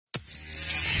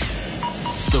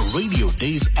Radio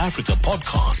Days Africa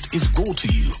podcast is brought to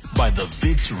you by the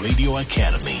Wits Radio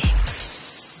Academy.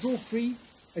 It's all free,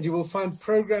 and you will find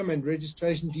program and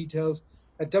registration details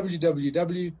at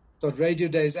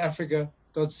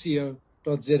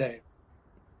www.radiodaysafrica.co.za.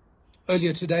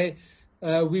 Earlier today,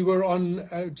 we were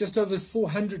on just over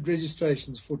 400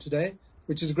 registrations for today,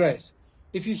 which is great.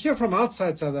 If you hear from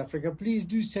outside South Africa, please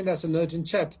do send us a note in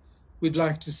chat. We'd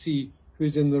like to see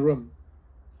who's in the room.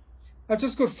 I've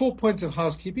just got 4 points of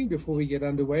housekeeping before we get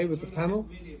underway with the panel.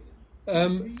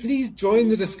 Please join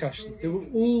the discussions. There will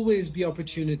always be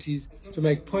opportunities to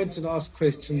make points and ask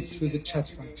questions through the chat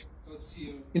function.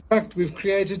 In fact, we've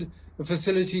created a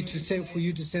facility for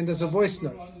you to send us a voice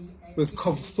note with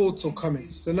thoughts or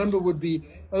comments. The number would be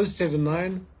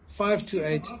 079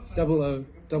 528 0000.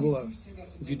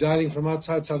 If you're dialing from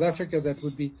outside South Africa, that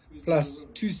would be plus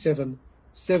 27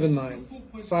 79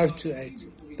 528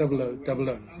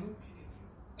 0000.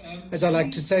 As I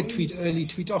like to say, tweet early,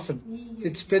 tweet often.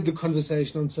 Let's spread the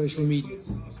conversation on social media.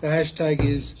 The hashtag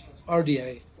is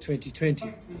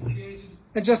RDA2020.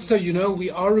 And just so you know, we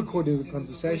are recording the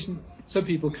conversation so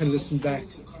people can listen back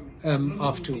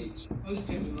afterwards.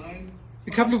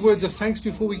 A couple of words of thanks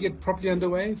before we get properly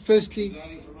underway. Firstly,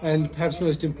 and perhaps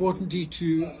most importantly,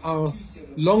 to our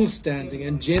long-standing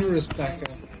and generous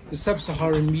backer, the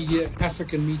Sub-Saharan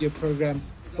African Media Program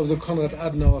of the Konrad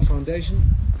Adenauer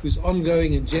Foundation, whose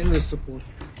ongoing and generous support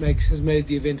has made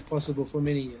the event possible for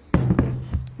many years.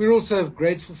 We're also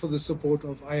grateful for the support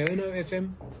of Iono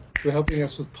FM, who are helping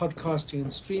us with podcasting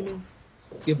and streaming,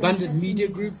 the Abundant Media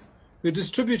Group, who are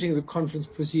distributing the conference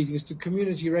proceedings to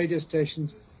community radio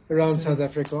stations around South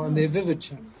Africa on their Vivid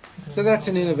channel. So that's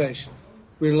an innovation.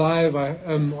 We're live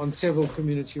on several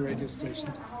community radio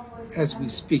stations as we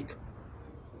speak.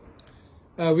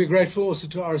 We're grateful also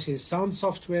to RCS Sound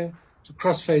Software, to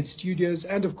Crossfade Studios,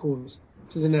 and of course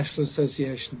to the National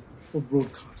Association of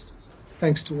Broadcasters.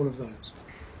 Thanks to all of those.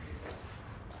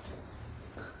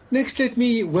 Next, let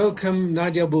me welcome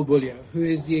Nadia Bulbulia, who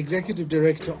is the Executive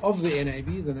Director of the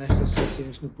NAB, the National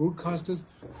Association of Broadcasters,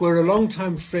 who are a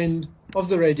long-time friend of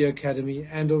the Radio Academy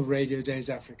and of Radio Days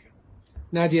Africa.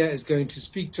 Nadia is going to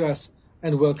speak to us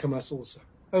and welcome us also.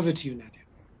 Over to you, Nadia.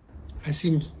 I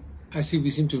see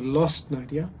we seem to have lost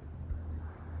Nadia.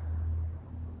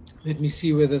 Let me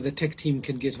see whether the tech team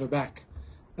can get her back,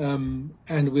 and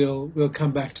we'll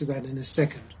come back to that in a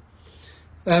second.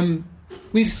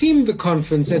 We've themed the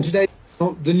conference, and today,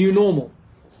 the new normal.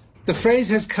 The phrase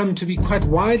has come to be quite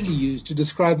widely used to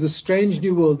describe the strange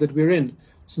new world that we're in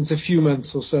since a few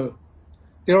months or so.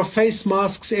 There are face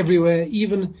masks everywhere,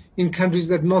 even in countries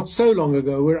that not so long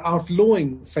ago were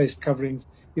outlawing face coverings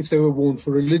if they were worn for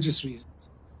religious reasons.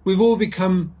 We've all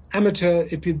become amateur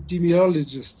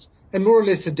epidemiologists and more or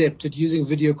less adept at using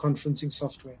video conferencing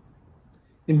software.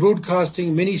 In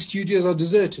broadcasting, many studios are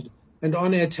deserted, and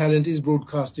on-air talent is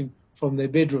broadcasting from their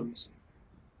bedrooms.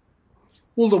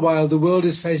 All the while, the world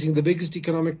is facing the biggest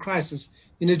economic crisis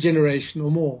in a generation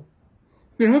or more.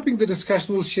 We're hoping the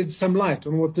discussion will shed some light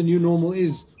on what the new normal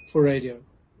is for radio.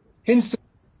 Hence,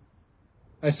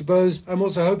 I suppose I'm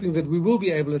also hoping that we will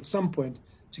be able at some point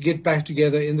to get back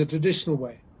together in the traditional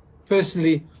way.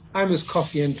 Personally, I miss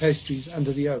coffee and pastries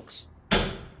under the oaks.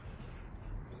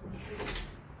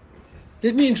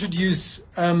 Let me introduce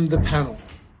the panel,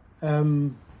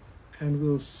 and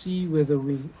we'll see whether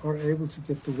we are able to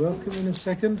get the welcome in a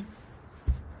second.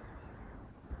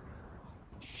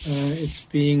 It's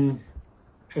being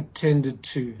attended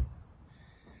to.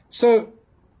 So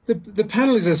the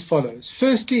panel is as follows.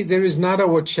 Firstly, there is Nada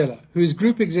Wachela, who is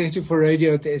Group Executive for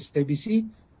Radio at the SABC.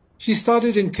 She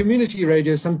started in community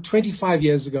radio some 25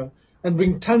 years ago and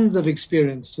brings tons of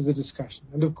experience to the discussion.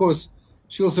 And of course,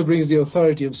 she also brings the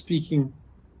authority of speaking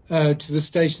to the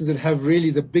stations that have really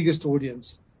the biggest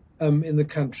audience in the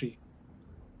country.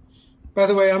 By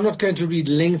the way, I'm not going to read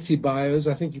lengthy bios.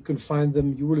 I think you can find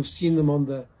them. You will have seen them on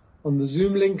the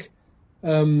Zoom link,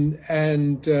 and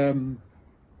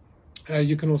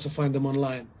you can also find them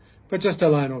online. But just a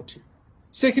line or two.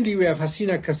 Secondly, we have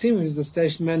Hasina Kasim, who is the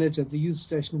station manager at the youth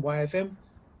station YFM.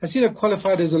 Hasina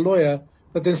qualified as a lawyer,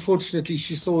 but then fortunately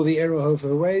she saw the error of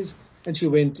her ways and she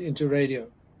went into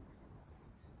radio.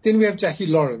 Then we have Jackie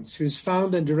Lawrence, who is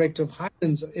founder and director of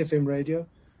Highlands FM Radio,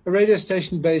 a radio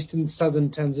station based in southern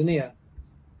Tanzania.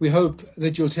 We hope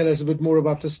that you'll tell us a bit more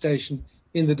about the station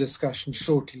in the discussion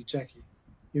shortly, Jackie.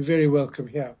 You're very welcome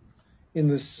here in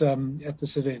this at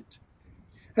this event.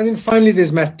 And then finally,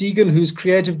 there's Matt Deegan, who's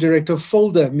creative director of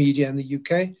Folder Media in the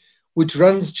UK, which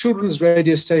runs children's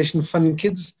radio station Fun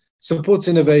Kids, supports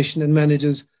innovation and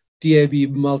manages DAB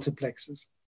multiplexes.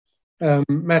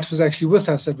 Matt was actually with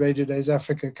us at Radio Days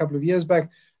Africa a couple of years back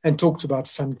and talked about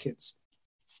Fun Kids.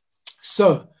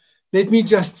 So let me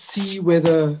just see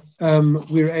whether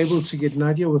we're able to get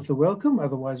Nadia with the welcome.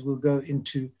 Otherwise, we'll go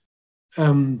into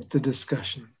the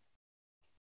discussion.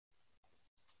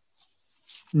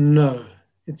 No,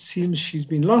 it seems she's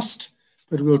been lost,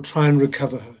 but we'll try and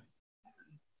recover her.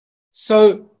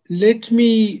 So let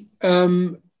me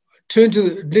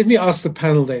let me ask the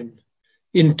panel then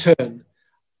in turn.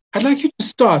 I'd like you to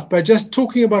start by just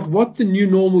talking about what the new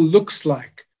normal looks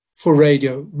like for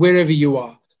radio, wherever you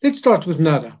are. Let's start with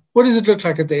Nada. What does it look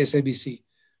like at the SABC,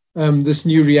 this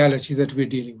new reality that we're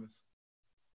dealing with?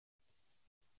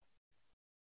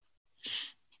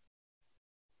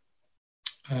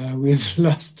 We've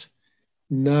lost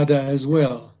Nada as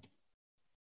well.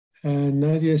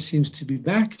 Nadia seems to be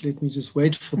back. Let me just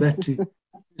wait for that to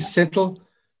settle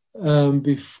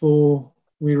before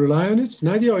we rely on it.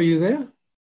 Nadia, are you there?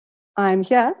 I'm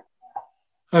here.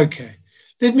 Okay.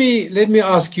 Let me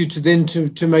ask you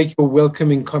to make your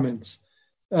welcoming comments.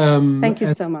 Thank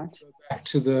you so much. Go back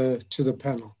to the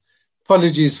panel.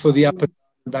 Apologies for the up and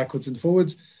down, backwards and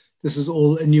forwards. This is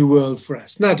all a new world for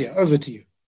us. Nadia, over to you.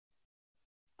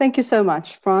 Thank you so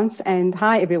much, Frans, and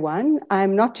hi, everyone.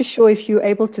 I'm not too sure if you're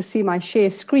able to see my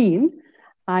share screen.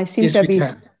 I seem yes, to have been...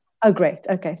 can. Oh, great.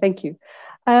 Okay, thank you.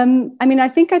 I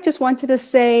think I just wanted to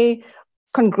say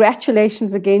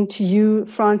congratulations again to you,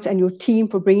 Frans, and your team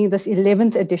for bringing this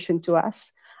 11th edition to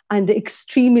us under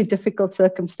extremely difficult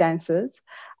circumstances.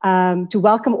 To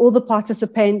welcome all the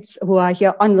participants who are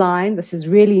here online. This is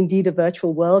really indeed a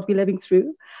virtual world we're living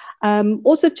through.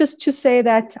 Also, just to say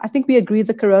that I think we agree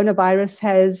the coronavirus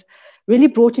has really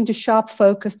brought into sharp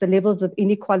focus the levels of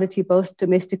inequality, both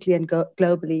domestically and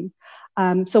globally.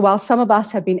 So while some of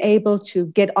us have been able to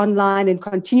get online and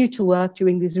continue to work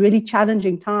during these really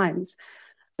challenging times,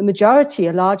 the majority,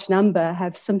 a large number,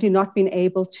 have simply not been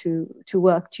able to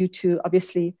work due to,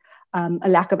 obviously, a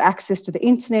lack of access to the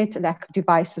internet, a lack of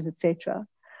devices, etc.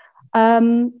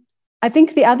 I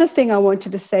think the other thing I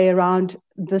wanted to say around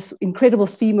this incredible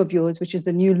theme of yours, which is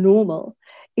the new normal,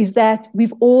 is that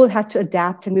we've all had to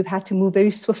adapt and we've had to move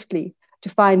very swiftly to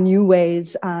find new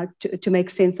ways to make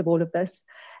sense of all of this.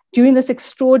 During this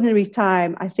extraordinary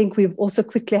time, I think we've also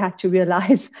quickly had to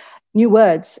realize new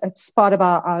words. It's part of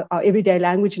our everyday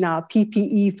language now: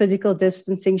 PPE, physical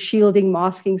distancing, shielding,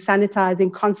 masking,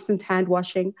 sanitizing, constant hand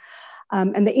washing.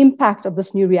 And the impact of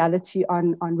this new reality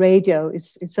on radio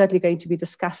is certainly going to be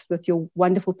discussed with your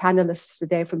wonderful panelists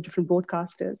today from different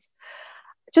broadcasters.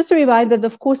 Just a reminder that,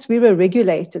 of course, we're a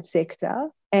regulated sector.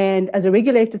 And as a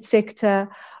regulated sector,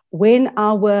 when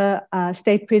our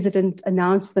state president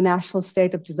announced the national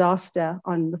state of disaster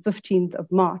on the 15th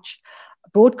of March,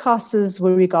 broadcasters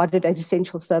were regarded as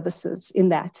essential services in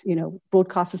that,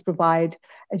 broadcasters provide,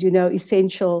 as you know,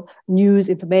 essential news,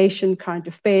 information, current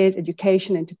affairs,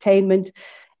 education, entertainment.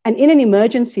 And in an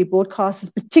emergency,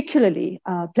 broadcasters particularly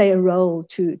play a role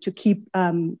to keep,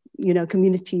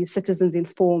 communities, citizens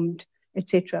informed,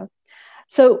 etc.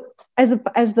 So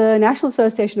as the National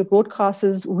Association of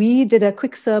Broadcasters, we did a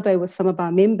quick survey with some of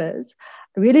our members,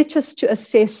 really just to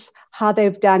assess how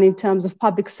they've done in terms of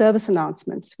public service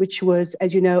announcements, which was,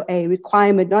 as you know, a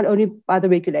requirement not only by the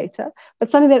regulator, but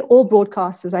something that all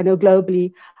broadcasters, I know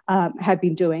globally, have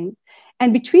been doing.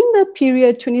 And between the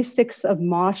period 26th of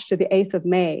March to the 8th of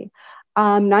May,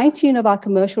 19 of our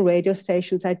commercial radio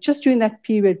stations had, just during that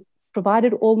period,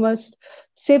 provided almost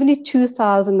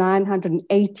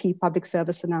 72,980 public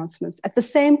service announcements. At the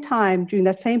same time, during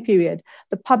that same period,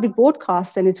 the public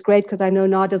broadcasts, and it's great because I know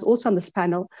Nada's also on this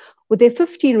panel, with their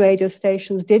 15 radio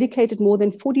stations, dedicated more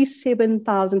than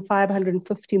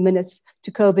 47,550 minutes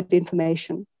to COVID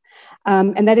information.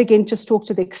 And that, again, just talks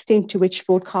to the extent to which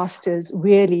broadcasters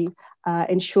really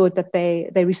ensured that they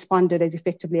responded as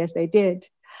effectively as they did.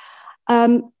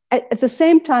 At the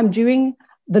same time, during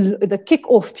the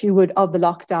kick-off, if you would, of the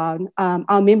lockdown,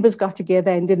 our members got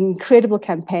together and did an incredible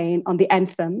campaign on the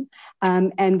anthem.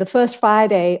 And the first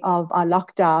Friday of our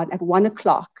lockdown at 1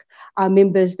 o'clock, our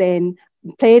members then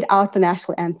played out the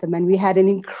national anthem, and we had an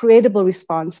incredible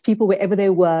response. People, wherever they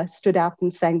were, stood up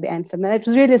and sang the anthem. And it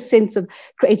was really a sense of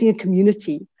creating a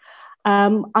community.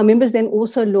 Our members then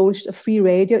also launched a free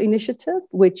radio initiative,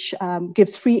 which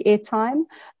gives free airtime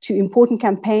to important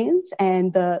campaigns.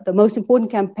 And the most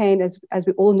important campaign, as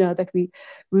we all know, that we're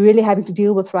really having to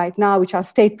deal with right now, which our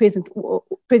state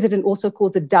president also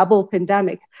calls the double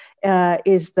pandemic,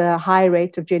 is the high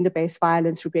rate of gender-based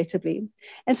violence, regrettably.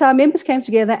 And so our members came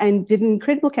together and did an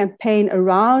incredible campaign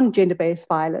around gender-based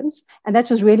violence. And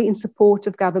that was really in support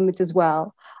of government as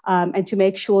well. and to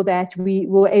make sure that we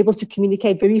were able to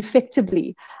communicate very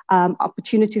effectively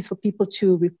opportunities for people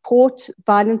to report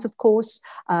violence, of course,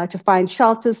 to find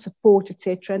shelters, support,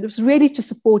 etc. And it was really to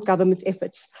support government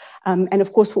efforts, and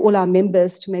of course for all our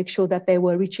members to make sure that they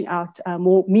were reaching out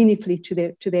more meaningfully to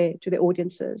their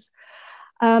audiences.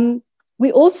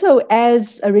 We also,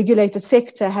 as a regulated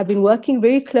sector, have been working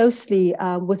very closely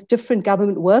with different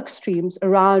government work streams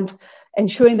around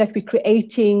ensuring that we're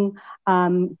creating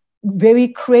very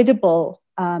credible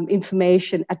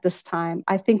information at this time.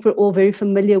 I think we're all very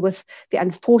familiar with the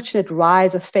unfortunate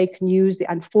rise of fake news, the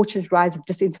unfortunate rise of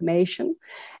disinformation.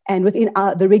 And within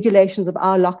the regulations of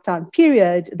our lockdown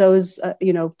period, those,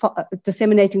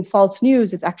 disseminating false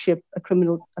news is actually a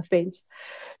criminal offense.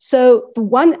 So the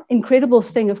one incredible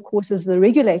thing, of course, as the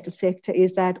regulated sector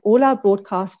is that all our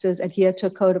broadcasters adhere to a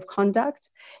code of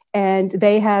conduct, and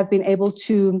they have been able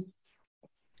to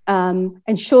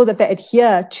ensure that they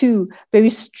adhere to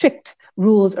very strict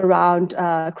rules around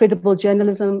credible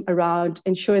journalism, around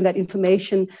ensuring that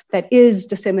information that is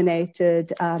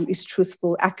disseminated is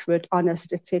truthful, accurate,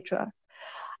 honest, etc.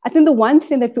 I think the one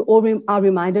thing that we all are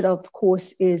reminded of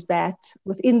course, is that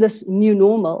within this new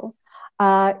normal,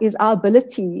 is our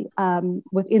ability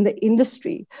within the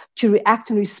industry to react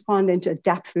and respond and to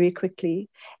adapt very quickly.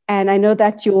 And I know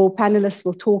that your panelists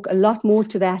will talk a lot more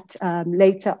to that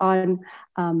later on,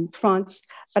 France.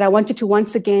 But I wanted to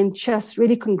once again just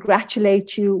really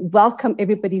congratulate you, welcome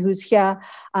everybody who's here.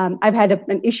 I've had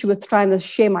an issue with trying to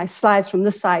share my slides from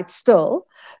this side still.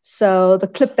 So the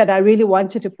clip that I really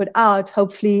wanted to put out,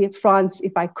 hopefully, France,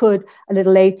 if I could, a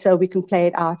little later, we can play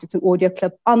it out. It's an audio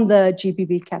clip on the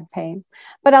GBV campaign.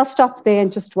 But I'll stop there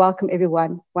and just welcome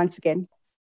everyone once again.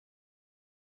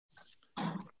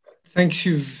 Thank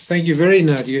you very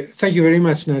Nadia. Thank you very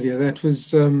much, Nadia. That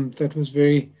was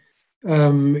very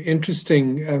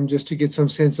interesting, just to get some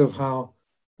sense of how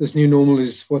this new normal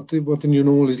is, what the new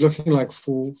normal is looking like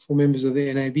for members of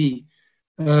the NAB.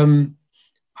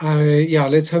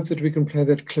 Let's hope that we can play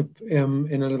that clip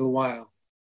in a little while.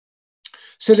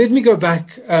 So let me go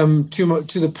back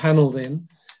to the panel then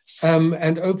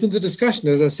and open the discussion.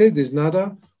 As I said, there's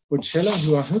Nada Woodshella,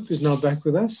 who I hope is now back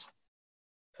with us.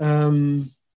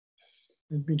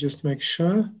 Let me just make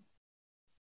sure.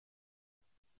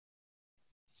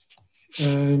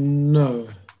 No.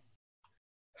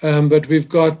 But we've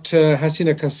got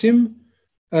Hasina Kasim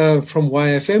from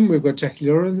YFM. We've got Jackie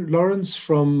Lawrence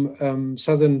from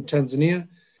southern Tanzania,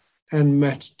 and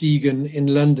Matt Deegan in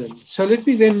London. So let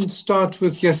me then start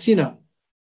with Yasina.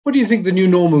 What do you think the new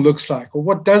normal looks like, or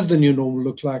what does the new normal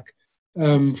look like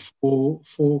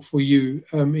for you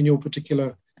in your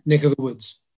particular neck of the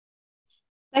woods?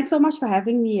 Thanks so much for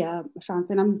having me, France.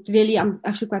 And I'm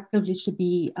actually quite privileged to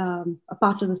be a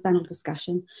part of this panel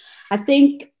discussion. I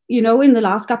think, in the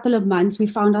last couple of months, we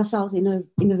found ourselves in a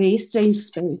very strange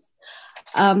space.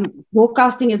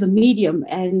 Broadcasting as a medium,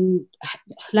 and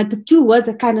like the two words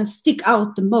that kind of stick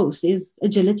out the most is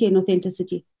agility and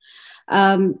authenticity.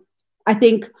 I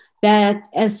think that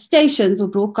as stations or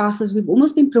broadcasters, we've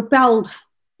almost been propelled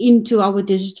into our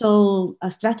digital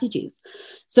strategies.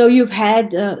 So you've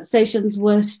had stations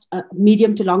with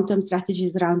medium to long-term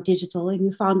strategies around digital, and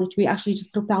we found that we actually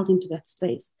just propelled into that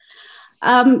space.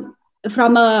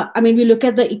 We look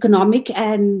at the economic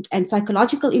and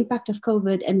psychological impact of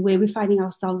COVID and where we're finding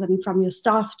ourselves, from your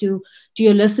staff to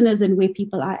your listeners and where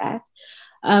people are at.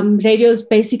 Radio is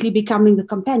basically becoming the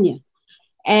companion.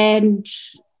 And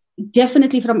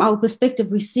definitely from our perspective,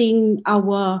 we're seeing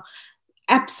our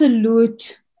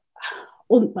absolute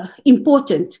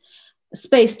important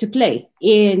space to play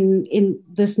in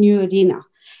this new arena,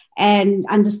 and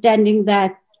understanding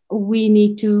that we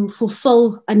need to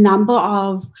fulfill a number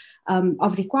of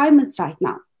requirements right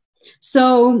now.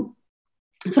 So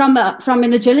from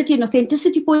an agility and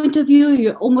authenticity point of view,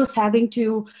 you're almost having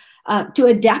to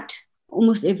adapt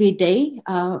almost every day,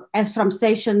 as from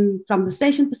the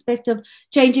station perspective,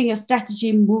 changing your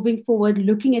strategy, moving forward,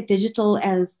 looking at digital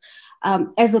as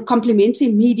a complementary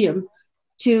medium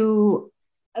to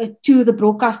the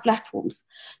broadcast platforms.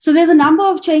 So there's a number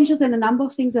of changes and a number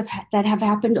of things that have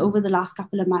happened over the last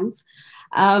couple of months.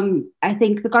 I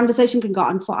think the conversation can go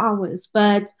on for hours,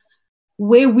 but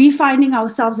where we're finding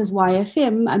ourselves as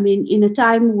YFM, in a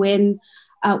time when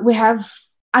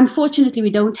unfortunately, we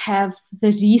don't have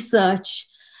the research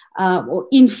or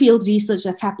in-field research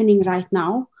that's happening right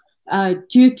now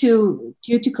due to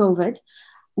COVID.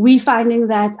 We're finding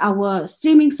that our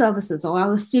streaming services or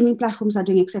our streaming platforms are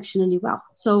doing exceptionally well.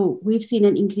 So we've seen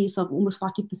an increase of almost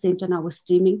 40% on our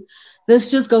streaming.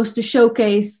 This just goes to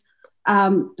showcase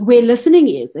where listening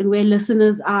is and where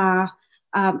listeners are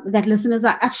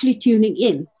actually tuning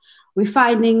in. we're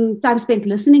finding time spent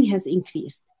listening has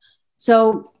increased.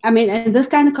 So, I mean, and this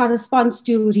kind of corresponds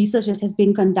to research that has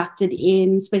been conducted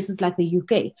in spaces like the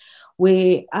UK,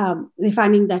 where they're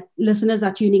finding that listeners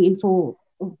are tuning in for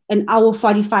an hour,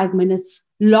 45 minutes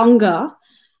longer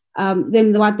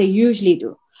than what they usually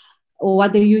do or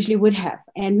what they usually would have.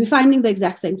 And we're finding the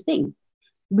exact same thing.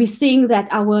 We're seeing that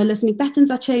our listening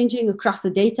patterns are changing across the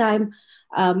daytime,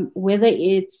 whether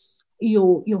it's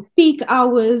your peak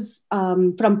hours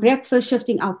from breakfast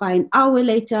shifting out by an hour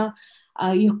later.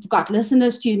 You've got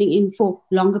listeners tuning in for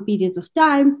longer periods of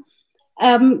time.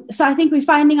 So I think we're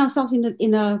finding ourselves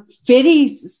in a very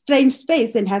strange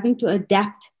space and having to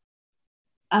adapt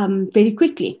very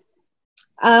quickly.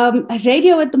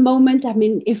 Radio at the moment, I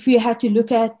mean, if you had to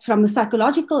look at from a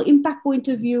psychological impact point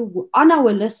of view on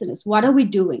our listeners, what are we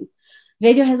doing?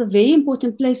 Radio has a very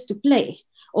important place to play,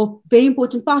 or very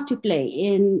important part to play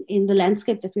in the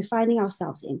landscape that we're finding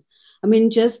ourselves in. I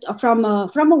mean, just from a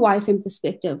YFM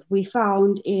perspective, we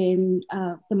found in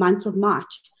the months of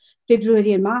March,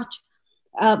 February and March,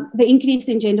 the increase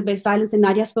in gender-based violence, and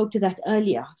Nadia spoke to that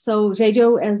earlier. So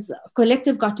radio as a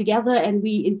collective got together and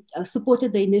we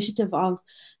supported the initiative of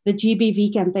the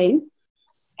GBV campaign.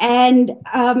 And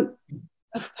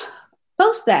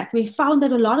post that, we found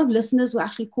that a lot of listeners were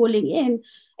actually calling in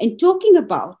and talking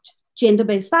about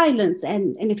gender-based violence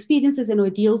and experiences and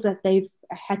ordeals that they've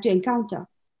had to encounter.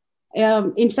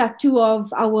 In fact, two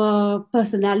of our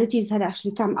personalities had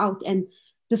actually come out and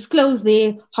disclosed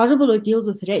their horrible ordeals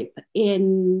with rape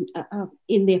in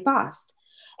their past.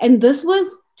 And this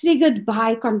was triggered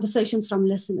by conversations from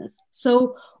listeners.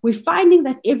 So we're finding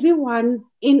that everyone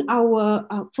in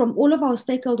from all of our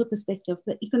stakeholder perspective,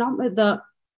 the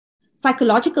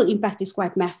psychological impact is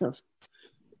quite massive.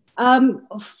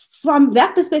 From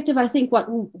that perspective, I think what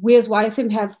we as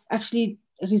YFM have actually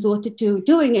resorted to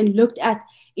doing and looked at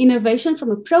innovation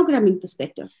from a programming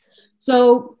perspective.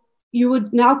 So you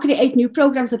would now create new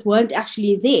programs that weren't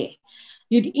actually there.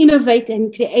 You'd innovate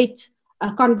and create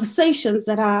conversations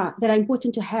that are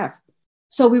important to have.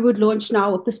 So we would launch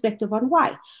now a perspective on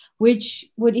why, which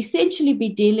would essentially be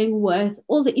dealing with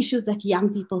all the issues that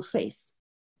young people face.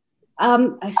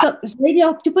 So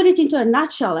radio, to put it into a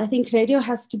nutshell, I think radio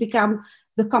has to become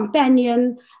the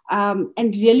companion and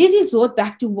really resort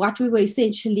back to what we were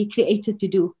essentially created to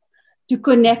do, to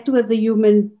connect with the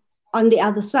human on the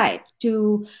other side,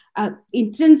 to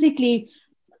intrinsically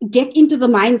get into the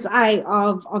mind's eye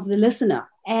of the listener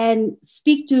and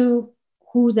speak to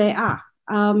who they are.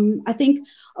 I think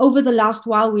over the last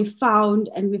while, we've found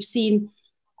and we've seen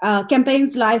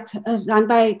campaigns like run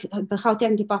by the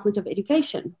Gauteng Department of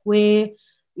Education, where,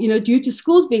 due to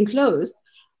schools being closed,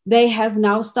 they have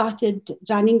now started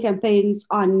running campaigns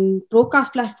on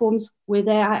broadcast platforms where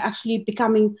they are actually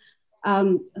becoming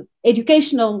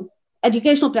educational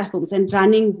platforms and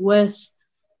running with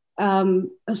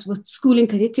schooling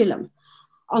curriculum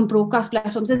on broadcast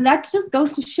platforms. And that just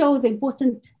goes to show the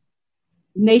important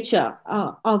nature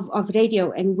of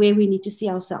radio and where we need to see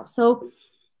ourselves. So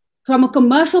from a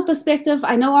commercial perspective,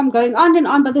 I know I'm going on and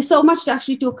on, but there's so much to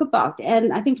actually talk about.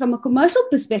 And I think from a commercial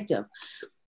perspective,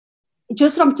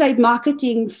 just from trade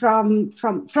marketing, from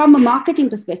a marketing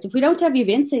perspective, we don't have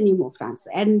events anymore, Frans.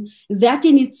 And that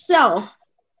in itself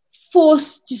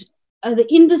forced the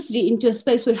industry into a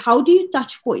space where how do you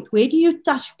touch point? Where do you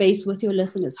touch base with your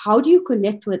listeners? How do you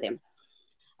connect with them?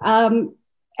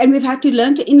 And we've had to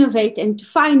learn to innovate and to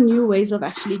find new ways of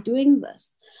actually doing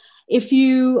this. If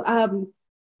you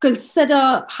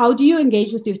consider how do you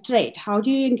engage with your trade? How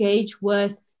do you engage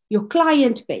with your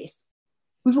client base?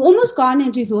 We've almost gone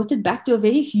and resorted back to a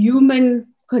very human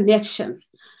connection.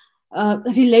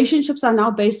 Relationships are now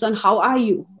based on how are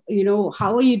you?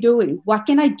 How are you doing? What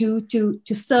can I do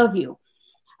to serve you?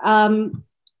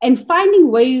 And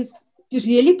finding ways to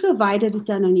really provide a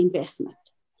return on investment.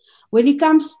 When it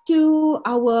comes to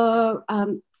our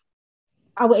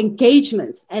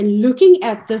engagements and looking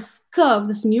at this curve,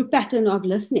 this new pattern of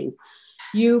listening,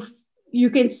 you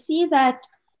can see that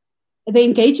the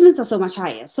engagements are so much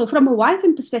higher. So from a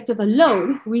YFM perspective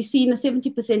alone, we've seen a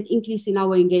 70% increase in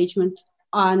our engagement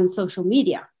on social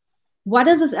media. What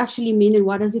does this actually mean, and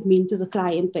what does it mean to the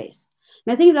client base?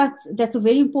 And I think that's a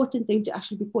very important thing to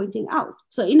actually be pointing out.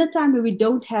 So in a time where we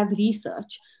don't have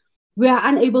research, we are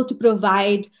unable to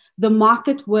provide the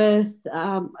market with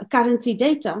currency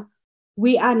data.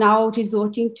 We are now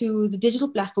resorting to the digital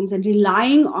platforms and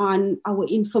relying on our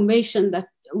information that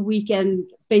we can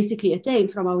basically attain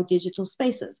from our digital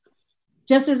spaces.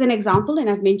 Just as an example, and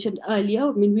I've mentioned earlier,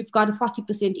 we've got a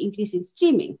 40% increase in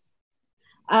streaming.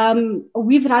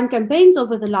 We've run campaigns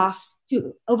over the last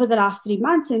 3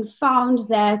 months and found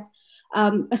that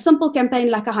a simple campaign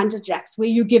like 100 Racks, where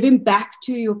you're giving back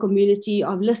to your community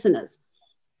of listeners.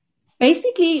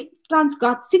 Basically, France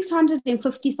got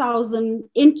 650,000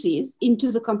 entries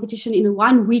into the competition in a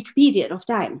 1 week period of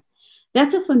time.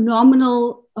 That's a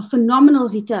phenomenal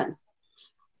return.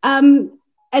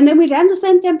 And then we ran the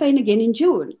same campaign again in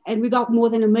June, and we got more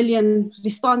than 1 million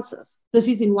responses. This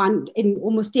is it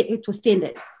was 10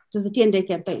 days. It was a 10-day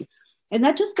campaign. And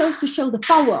that just goes to show the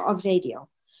power of radio.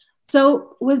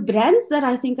 So with brands that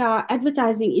I think are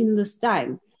advertising in this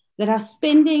time, that are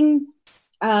spending,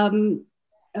 that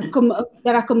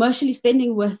are commercially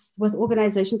spending with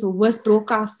organizations or with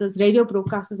broadcasters, radio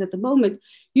broadcasters at the moment,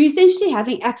 you're essentially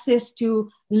having access to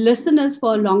listeners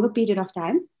for a longer period of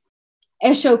time,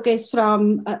 as showcased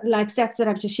from like stats that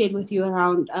I've just shared with you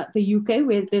around the UK,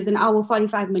 where there's an hour,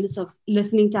 45 minutes of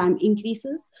listening time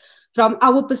increases. From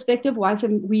our perspective,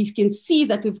 we can see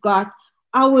that we've got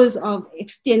hours of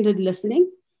extended listening.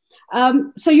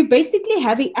 So you're basically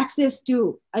having access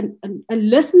to a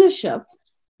listenership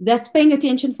that's paying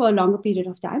attention for a longer period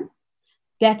of time,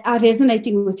 that are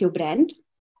resonating with your brand.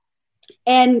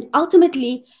 And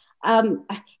ultimately,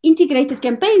 integrated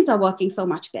campaigns are working so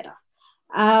much better.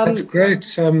 That's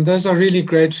great. Those are really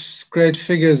great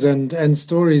figures and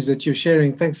stories that you're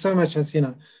sharing. Thanks so much,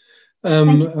 Hasina,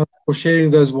 for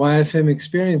sharing those YFM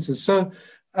experiences. So,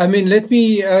 I mean, let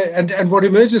me and what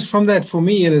emerges from that for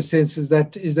me, in a sense, is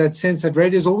that sense that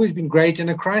radio has always been great in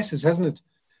a crisis, hasn't it?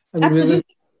 I mean, absolutely. whether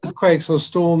it's quakes or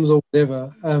storms or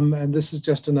whatever, and this is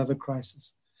just another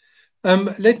crisis.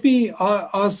 Let me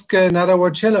ask Nada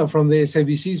Wachela from the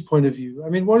SABC's point of view. I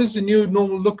mean, what does the new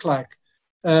normal look like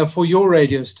for your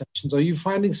radio stations? Are you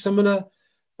finding similar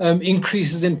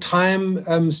increases in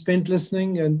time spent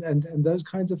listening and those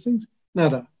kinds of things?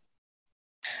 Nada.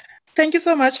 Thank you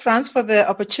so much, Frans, for the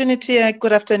opportunity.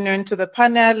 Good afternoon to the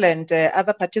panel and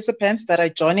other participants that are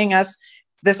joining us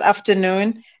this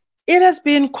afternoon. It has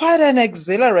been quite an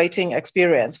exhilarating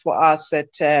experience for us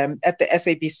at the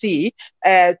SABC.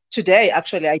 Today,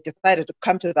 actually, I decided to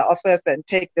come to the office and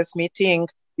take this meeting,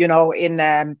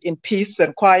 in peace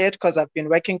and quiet, because I've been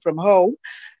working from home.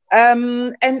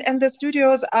 And the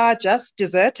studios are just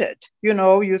deserted.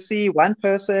 You see one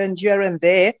person here and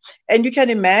there, and you can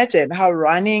imagine how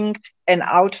running an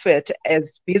outfit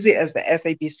as busy as the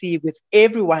SABC, with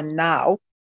everyone now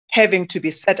having to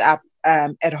be set up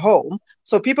at home.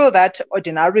 So people that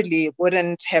ordinarily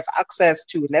wouldn't have access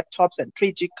to laptops and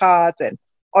 3G cards and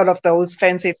all of those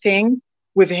fancy things,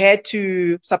 we've had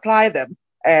to supply them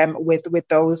with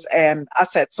those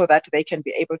assets so that they can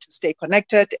be able to stay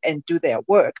connected and do their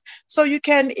work. So you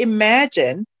can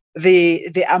imagine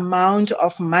the amount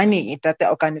of money that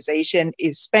the organization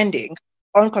is spending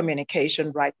on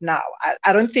communication right now.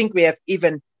 I don't think we have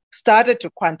even started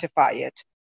to quantify it.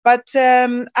 But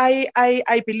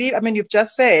I believe, you've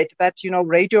just said that,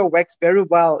 radio works very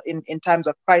well in times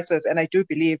of crisis. And I do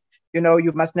believe,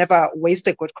 you must never waste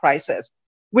a good crisis.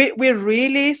 We're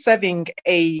really serving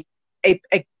a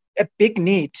big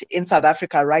need in South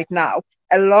Africa right now.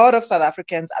 A lot of South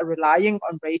Africans are relying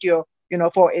on radio,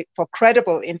 for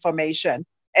credible information.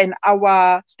 And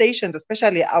our stations,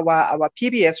 especially our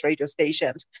PBS radio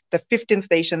stations, the 15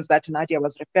 stations that Nadia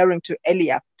was referring to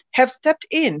earlier, have stepped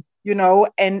in,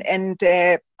 and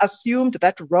assumed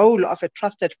that role of a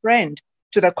trusted friend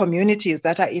to the communities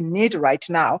that are in need right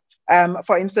now.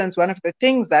 For instance, one of the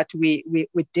things that we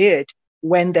did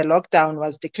when the lockdown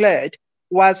was declared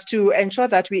was to ensure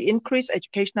that we increase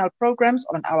educational programs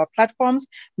on our platforms,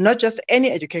 not just any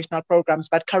educational programs,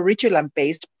 but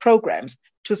curriculum-based programs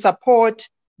to support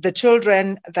the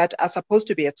children that are supposed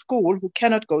to be at school who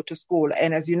cannot go to school.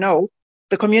 And as you know,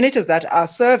 the communities that are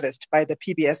serviced by the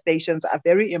PBS stations are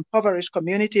very impoverished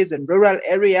communities in rural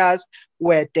areas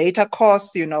where data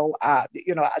costs, are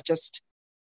just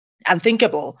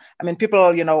unthinkable.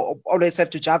 People, always have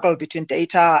to juggle between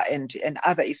data and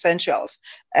other essentials.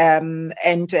 In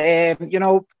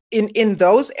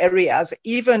those areas,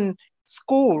 even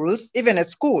at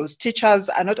schools, teachers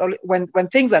are not only, when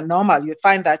things are normal, you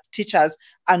find that teachers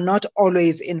are not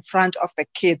always in front of the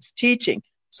kids teaching.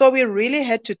 So we really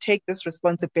had to take this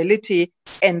responsibility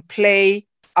and play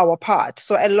our part.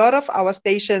 So a lot of our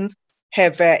stations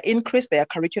have increased their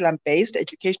curriculum-based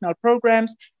educational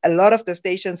programs. A lot of the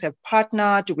stations have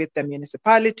partnered with the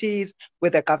municipalities,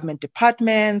 with the government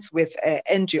departments, with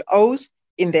NGOs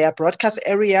in their broadcast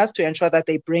areas to ensure that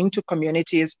they bring to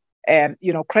communities,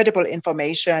 credible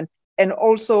information, and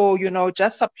also,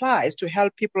 just supplies to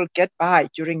help people get by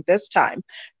during this time.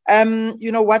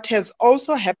 What has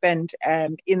also happened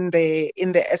in the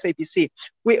SABC,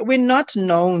 we're not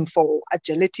known for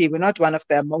agility. We're not one of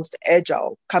the most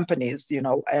agile companies,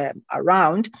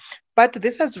 around. but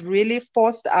this has really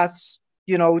forced us,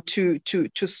 to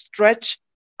stretch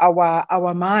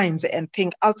our minds and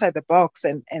think outside the box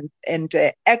and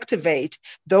activate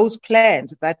those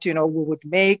plans that, we would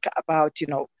make about,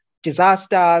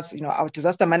 disasters, our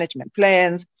disaster management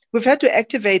plans. We've had to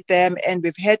activate them, and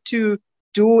we've had to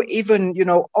do even,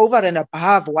 over and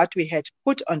above what we had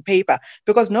put on paper,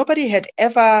 because nobody had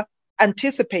ever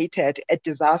anticipated a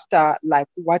disaster like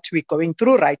what we're going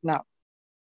through right now.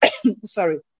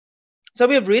 Sorry. So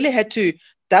we've really had to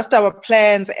dust our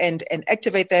plans and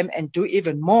activate them and do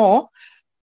even more.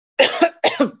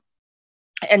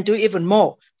 And do even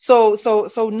more. So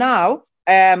now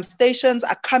stations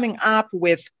are coming up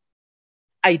with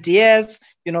ideas,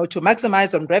 to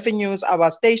maximize on revenues.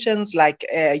 Our stations like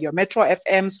your Metro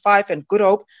FMs, 5 and Good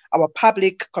Hope, our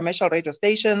public commercial radio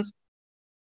stations,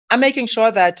 are making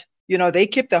sure that, they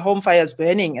keep the home fires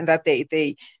burning, and that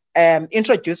they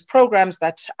introduce programs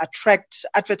that attract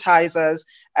advertisers.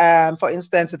 For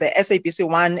instance, the SABC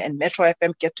One and Metro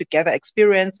FM Get Together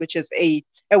Experience, which is a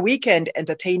weekend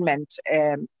entertainment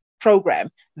program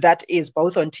that is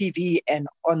both on TV and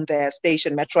on the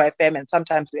station Metro FM, and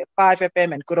sometimes we have 5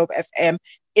 FM and Good Hope FM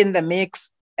in the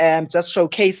mix, just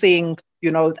showcasing,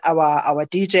 our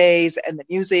DJs and the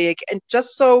music, and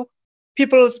just so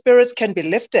people's spirits can be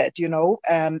lifted,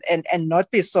 and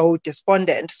not be so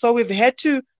despondent. So we've had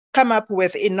to come up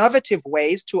with innovative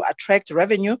ways to attract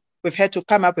revenue. We've had to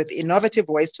come up with innovative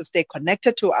ways to stay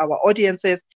connected to our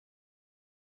audiences.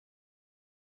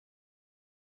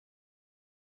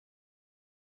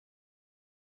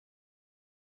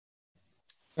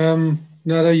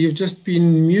 Nada, you've just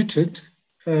been muted.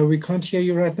 We can't hear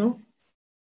you right now.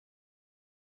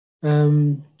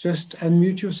 Just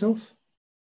unmute yourself.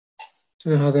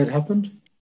 Don't know how that happened.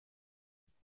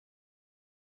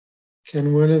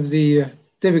 Can one of the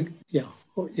yeah,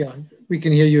 we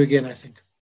can hear you again, I think.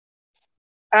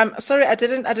 Sorry, I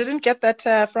didn't get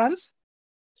that, Franz.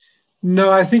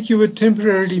 No, I think you were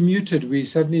temporarily muted. We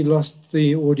suddenly lost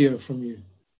the audio from you.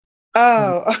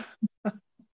 Oh.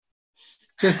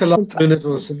 Just the last minute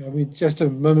or so. I mean, just a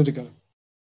moment ago.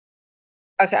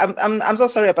 Okay, I'm so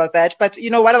sorry about that. But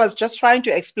what I was just trying to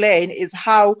explain is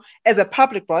how, as a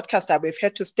public broadcaster, we've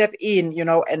had to step in,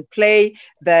 and play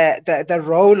the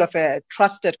role of a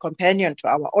trusted companion to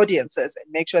our audiences,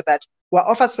 and make sure that we're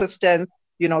of assistance,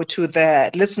 to the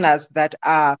listeners that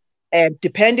are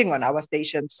depending on our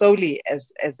station solely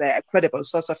as a credible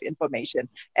source of information,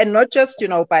 and not just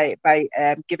by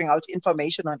giving out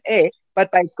information on air,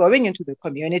 but by going into the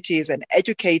communities and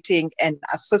educating and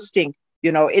assisting,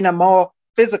 in a more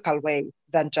physical way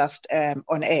than just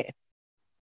on air.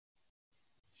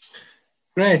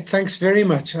 Great, thanks very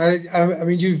much. I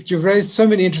mean, you've raised so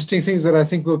many interesting things that I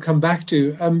think we'll come back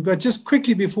to. But just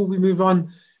quickly before we move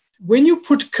on, when you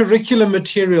put curriculum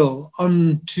material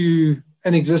onto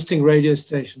an existing radio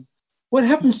station, what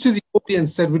happens to the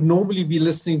audience that would normally be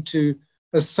listening to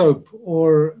a soap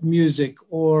or music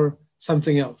or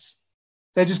something else?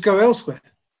 They just go elsewhere.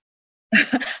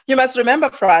 You must remember,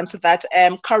 Franz, that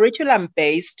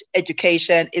curriculum-based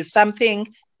education is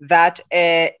something that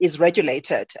is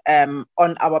regulated on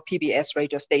our PBS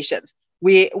radio stations.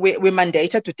 We're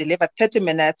mandated to deliver 30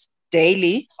 minutes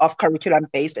daily of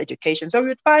curriculum-based education. So we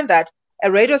would find that a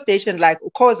radio station like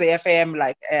Ukhozi FM,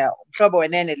 like Mhlobo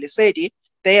Wenene Lesedi,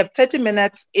 they have 30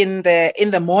 minutes in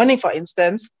the morning, for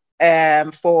instance,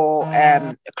 for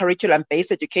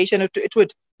curriculum-based education. It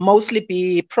would mostly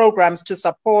be programs to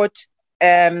support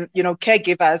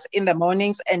caregivers in the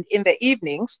mornings, and in the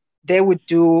evenings they would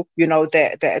do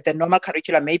the normal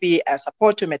curriculum, maybe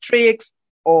support to matrics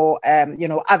or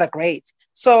other grades.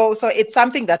 So it's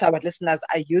something that our listeners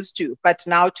are used to, but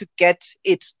now to get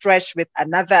it stretched with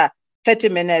another 30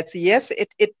 minutes, yes,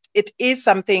 it is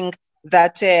something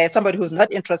that somebody who's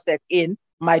not interested in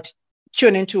might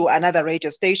tune into another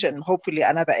radio station, hopefully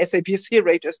another SABC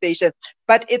radio station,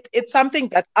 but it's something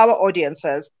that our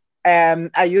audiences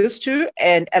are used to,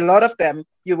 and a lot of them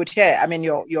you would hear. I mean,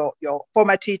 your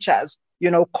former teachers,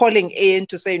 calling in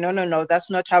to say, no,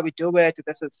 that's not how we do it.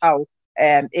 This is how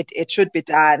it should be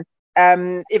done.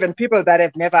 Even people that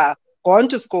have never gone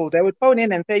to school, they would phone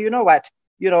in and say, you know what,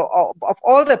 of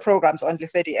all the programs on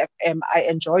Lesedi FM, I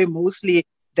enjoy mostly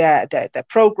the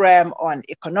program on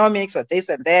economics or this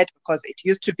and that, because it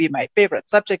used to be my favorite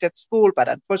subject at school, but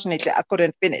unfortunately I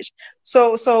couldn't finish.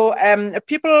 So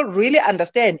people really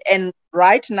understand, and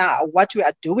right now what we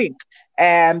are doing,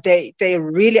 they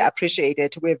really appreciate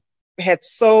it. We've had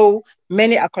so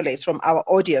many accolades from our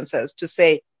audiences to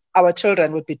say our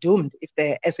children would be doomed if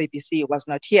the SABC was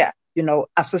not here,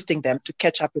 assisting them to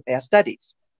catch up with their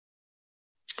studies.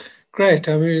 Great.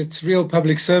 I mean, it's real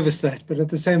public service that, but at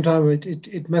the same time,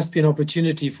 it must be an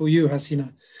opportunity for you,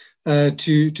 Hasina,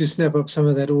 to snap up some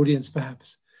of that audience,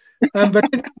 perhaps. But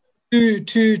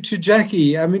to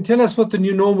Jackie, I mean, tell us what the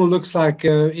new normal looks like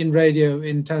in radio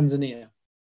in Tanzania.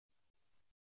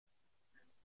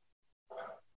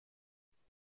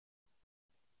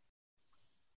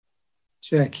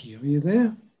 Jackie, are you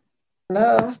there?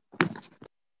 Hello.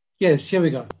 Yes, here we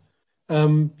go.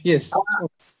 Yes.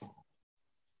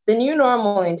 The new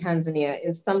normal in Tanzania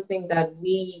is something that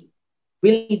we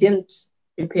really didn't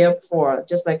prepare for,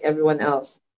 just like everyone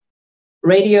else.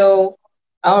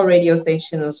 Our radio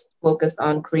station was focused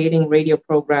on creating radio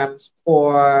programs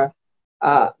for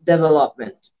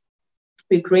development.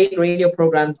 We create radio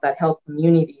programs that help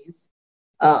communities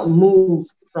move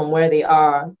from where they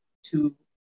are to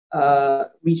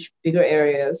reach bigger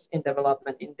areas in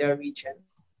development in their region.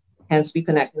 Hence, we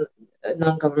connect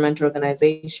non-governmental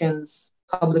organizations,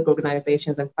 public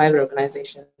organizations, and private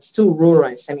organizations to rural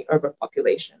and semi-urban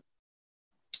population.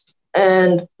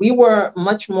 And we were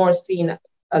much more seen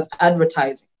as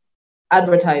advertisers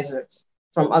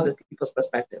from other people's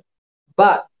perspective.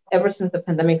 But ever since the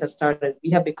pandemic has started, we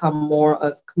have become more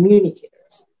of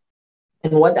communicators.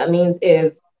 And what that means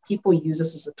is people use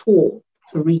us as a tool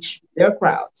to reach their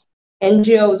crowds.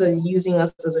 NGOs are using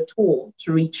us as a tool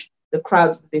to reach the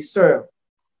crowds that they serve.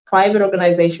 Private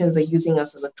organizations are using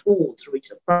us as a tool to reach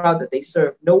the crowd that they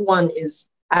serve. No one is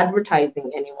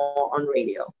advertising anymore on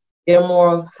radio. They're more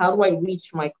of, how do I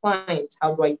reach my clients?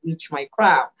 How do I reach my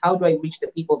crowd? How do I reach the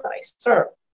people that I serve?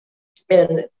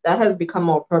 And that has become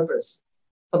our purpose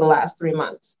for the last 3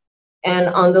 months. And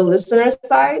on the listener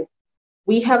side,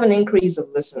 we have an increase of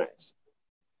listeners,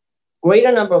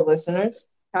 greater number of listeners.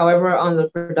 However, on the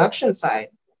production side,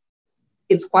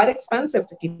 it's quite expensive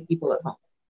to keep people at home.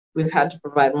 We've had to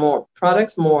provide more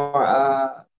products,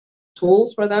 more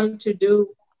tools for them to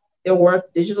do their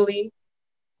work digitally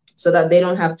so that they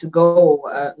don't have to go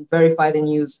verify the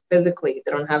news physically.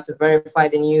 They don't have to verify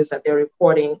the news that they're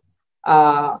reporting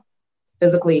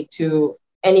physically to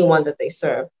anyone that they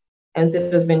serve. And so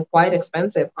it has been quite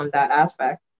expensive on that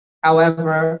aspect.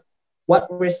 However,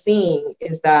 what we're seeing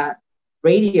is that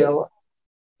radio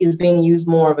is being used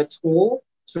more of a tool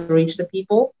to reach the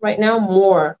people right now,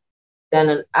 more than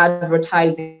an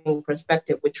advertising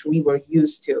perspective, which we were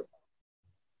used to.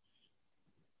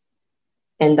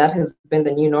 And that has been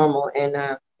the new normal in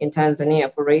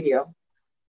Tanzania for radio.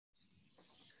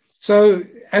 So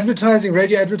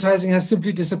radio advertising has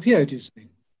simply disappeared, you say?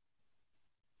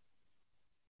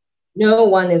 No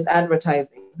one is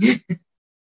advertising.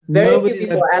 Very few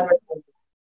people are advertising.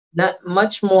 Not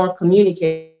much more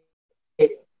communicating.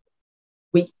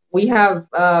 We have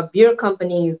beer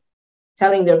companies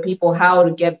telling their people how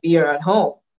to get beer at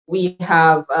home. We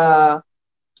have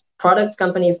products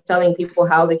companies telling people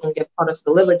how they can get products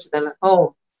delivered to them at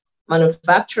home.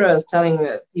 Manufacturers telling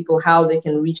people how they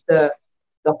can reach the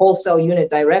wholesale unit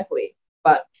directly.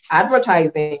 But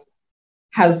advertising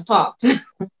has stopped.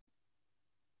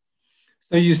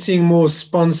 So you're seeing more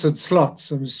sponsored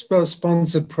slots and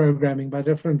sponsored programming by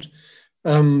different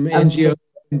NGOs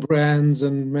and brands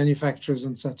and manufacturers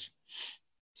and such.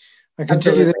 I can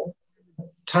tell you that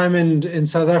time in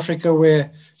South Africa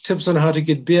where tips on how to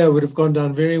get beer would have gone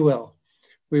down very well.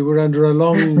 We were under a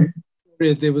long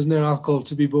period, there was no alcohol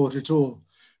to be bought at all.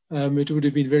 It would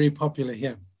have been very popular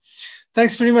here.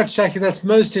 Thanks very much, Jackie. That's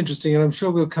most interesting, and I'm sure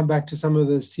we'll come back to some of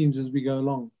those themes as we go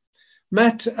along.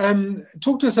 Matt,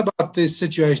 talk to us about this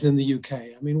situation in the UK.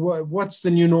 I mean, what's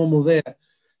the new normal there?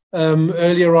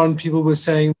 Earlier on, people were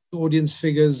saying audience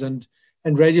figures and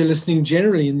radio listening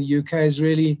generally in the UK has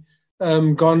really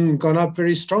gone up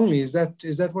very strongly. Is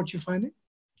that what you're finding?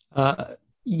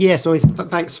 Yes,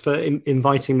 thanks for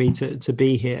inviting me to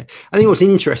be here. I think what's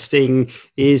interesting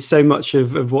is so much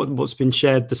of what's been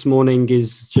shared this morning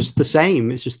is just the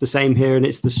same. It's just the same here, and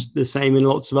it's the same in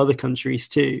lots of other countries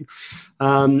too.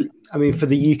 I mean, for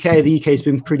the UK has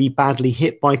been pretty badly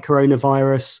hit by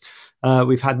coronavirus.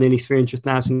 We've had nearly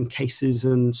 300,000 cases,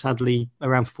 and sadly,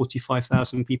 around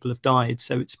 45,000 people have died.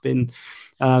 So it's been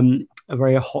a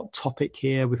very hot topic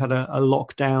here. We've had a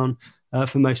lockdown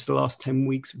for most of the last 10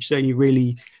 weeks, which is only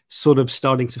really sort of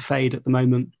starting to fade at the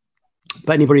moment.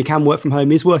 But anybody who can work from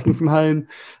home is working from home.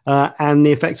 And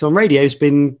the effect on radio has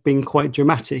been quite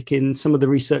dramatic. In some of the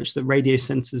research that Radio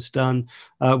Centre's done,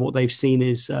 what they've seen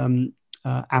is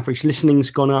average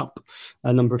listening's gone up,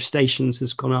 a number of stations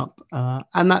has gone up.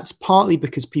 And that's partly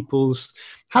because people's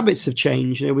habits have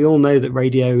changed. You know, we all know that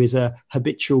radio is a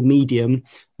habitual medium.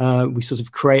 We sort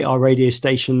of create our radio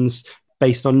stations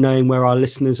based on knowing where our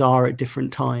listeners are at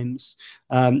different times.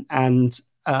 And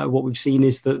what we've seen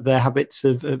is that their habits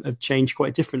have changed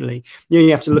quite differently.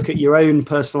 You have to look at your own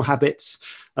personal habits,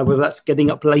 whether that's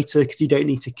getting up later because you don't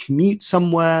need to commute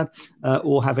somewhere,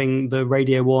 or having the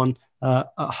radio on at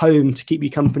home to keep you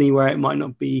company where it might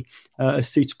not be as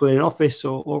suitable in an office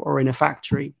or in a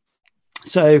factory.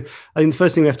 So I think the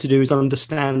first thing we have to do is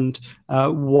understand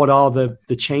what are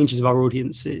the changes of our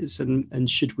audiences, and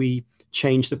should we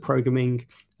change the programming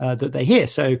that they hear.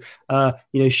 So,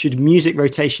 should music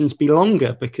rotations be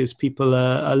longer because people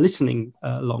are listening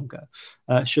longer?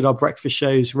 Should our breakfast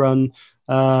shows run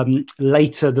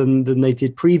later than they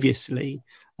did previously?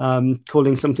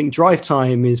 Calling something drive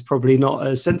time is probably not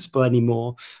as sensible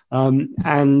anymore.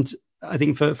 And I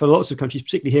think for lots of countries,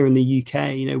 particularly here in the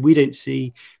UK, we don't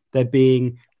see there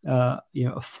being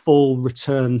a full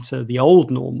return to the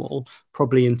old normal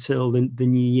probably until the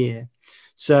new year.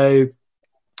 So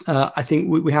I think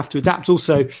we have to adapt.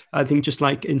 Also, I think just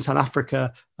like in South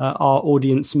Africa, our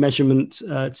audience measurement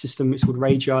system, it's called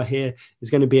Radar here, is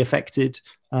going to be affected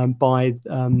by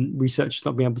researchers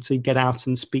not being able to get out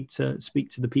and speak to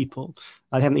the people.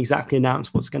 I haven't exactly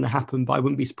announced what's going to happen, but I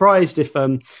wouldn't be surprised if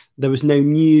there was no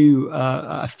new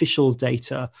official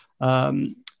data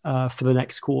for the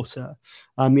next quarter.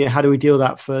 How do we deal with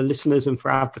that for listeners and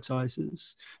for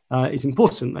advertisers? Is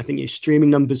important. I think streaming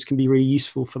numbers can be really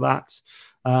useful for that.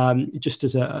 Just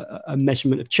as a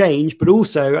measurement of change, but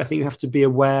also I think you have to be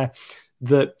aware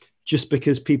that just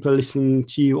because people are listening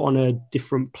to you on a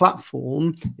different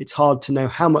platform, it's hard to know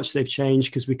how much they've changed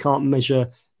because we can't measure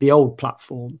the old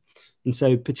platform. And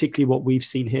so particularly what we've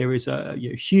seen here is a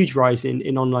huge rise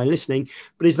in online listening.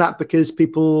 But is that because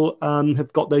people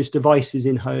have got those devices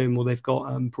in home, or they've got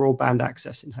broadband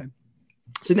access in home?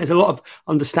 So there's a lot of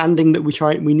understanding that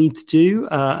we need to do.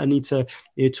 I need to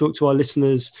talk to our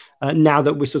listeners now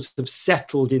that we're sort of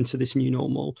settled into this new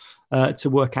normal to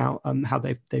work out how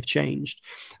they've changed.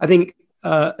 I think,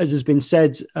 as has been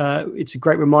said, it's a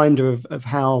great reminder of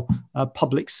how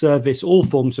public service, all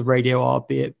forms of radio are,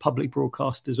 be it public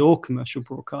broadcasters or commercial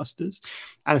broadcasters.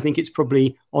 And I think it's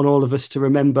probably on all of us to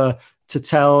remember to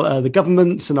tell the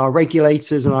governments and our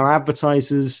regulators and our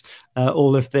advertisers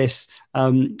all of this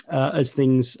as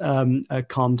things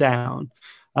calm down.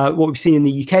 What we've seen in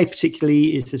the UK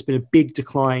particularly is there's been a big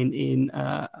decline in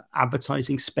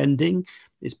advertising spending.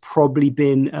 It's probably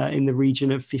been in the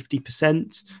region of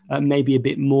 50%, maybe a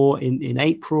bit more in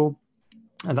April.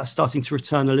 That's starting to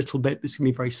return a little bit, but it's going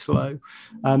to be very slow.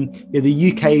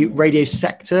 The UK radio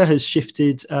sector has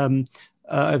shifted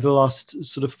over the last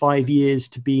sort of 5 years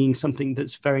to being something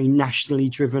that's very nationally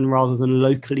driven rather than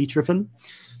locally driven.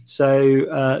 So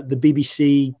the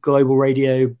BBC, Global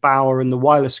Radio, Bauer, and the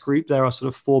Wireless Group, there are sort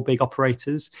of four big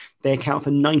operators. They account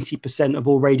for 90% of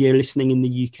all radio listening in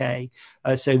the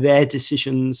UK. So their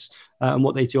decisions and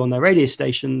what they do on their radio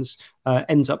stations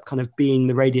ends up kind of being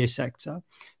the radio sector.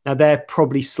 Now, they're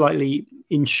probably slightly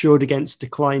insured against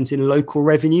declines in local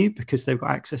revenue because they've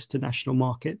got access to national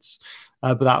markets.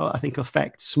 But that, I think,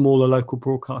 affects smaller local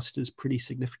broadcasters pretty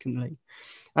significantly.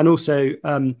 And also,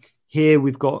 here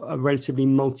we've got a relatively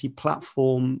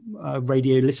multi-platform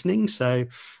radio listening. So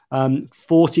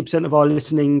 40% of our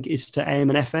listening is to AM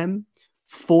and FM,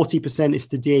 40% is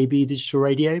to DAB digital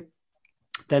radio,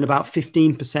 then about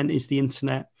 15% is the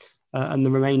internet, and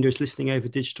the remainder is listening over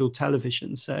digital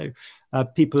television. So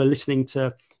people are listening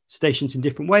to stations in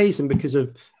different ways, and because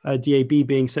of DAB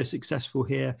being so successful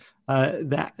here,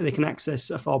 that they can access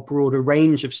a far broader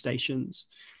range of stations.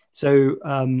 So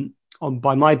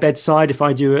by my bedside, if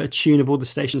I do a tune of all the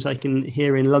stations I can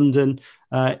hear in London,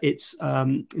 it's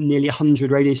nearly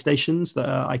 100 radio stations that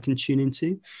I can tune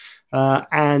into.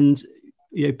 And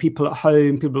people at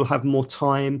home, people have more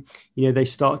time, they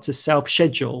start to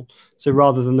self-schedule. So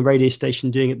rather than the radio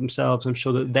station doing it themselves, I'm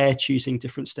sure that they're choosing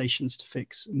different stations to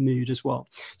fix mood as well.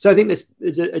 So I think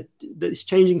this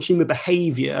changing consumer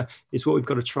behavior is what we've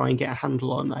got to try and get a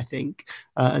handle on, I think,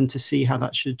 and to see how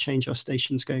that should change our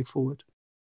stations going forward.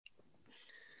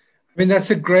 I mean,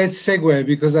 that's a great segue,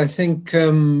 because I think,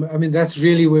 that's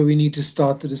really where we need to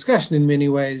start the discussion in many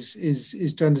ways,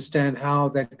 is to understand how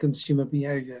that consumer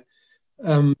behavior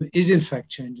is in fact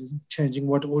changing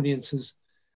what audiences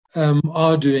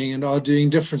are doing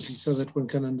differently, so that one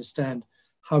can understand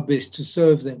how best to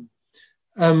serve them.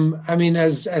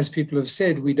 As people have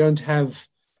said, we don't have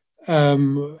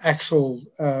actual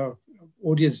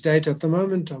audience data at the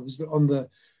moment. I was on the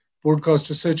Broadcast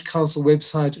Research Council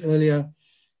website earlier,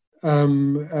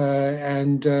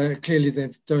 and clearly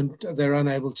they're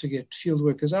unable to get field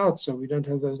workers out, so we don't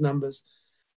have those numbers.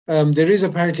 There is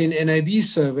apparently an NAB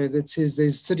survey that says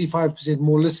there's 35%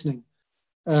 more listening,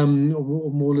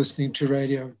 or more listening to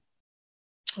radio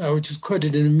which was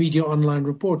quoted in a Media Online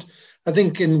report. I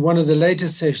think in one of the later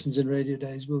sessions in Radio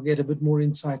Days, we'll get a bit more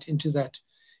insight into that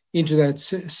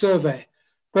survey.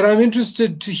 But I'm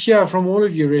interested to hear from all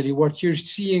of you, really, what you're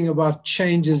seeing about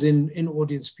changes in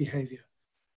audience behavior.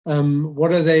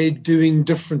 What are they doing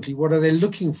differently? What are they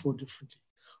looking for differently?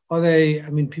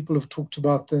 People have talked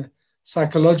about the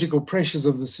psychological pressures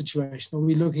of the situation.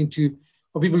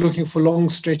 Are people looking for long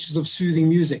stretches of soothing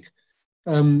music?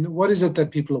 What is it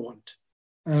that people want?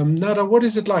 Nada, what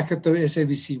is it like at the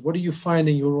SABC? What are you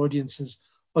finding your audiences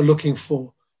are looking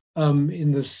for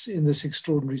in this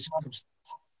extraordinary circumstance?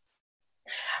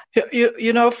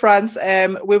 You know, Franz,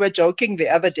 we were joking the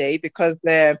other day because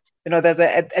there's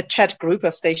a chat group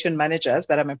of station managers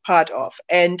that I'm a part of,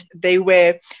 and they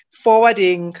were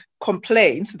forwarding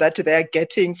complaints that they're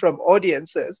getting from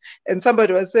audiences. And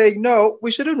somebody was saying, no, we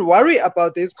shouldn't worry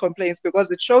about these complaints because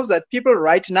it shows that people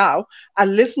right now are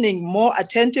listening more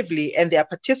attentively and they are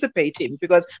participating,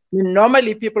 because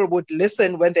normally people would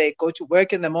listen when they go to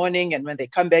work in the morning and when they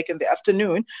come back in the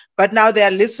afternoon, but now they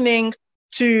are listening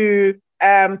to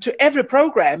every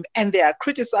program and they are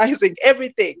criticizing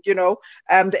everything,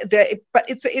 but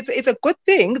it's a good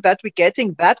thing that we're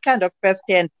getting that kind of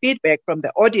first-hand feedback from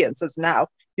the audiences now.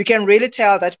 You can really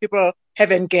tell that people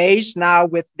have engaged now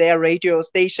with their radio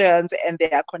stations and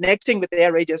they are connecting with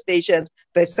their radio stations.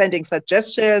 They're sending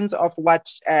suggestions of what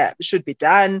should be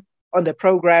done on the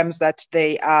programs that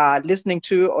they are listening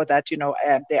to or that,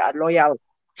 they are loyal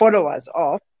followers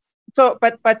of. So,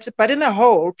 but in the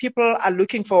whole, people are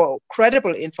looking for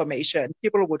credible information.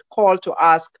 People would call to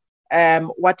ask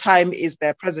what time is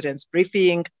the president's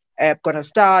briefing going to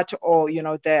start, or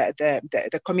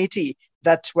the committee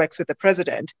that works with the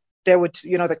president. They would,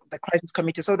 the crisis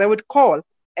committee. So they would call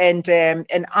and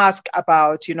ask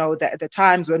about the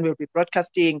times when we'll be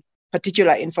broadcasting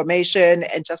particular information,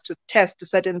 and just to test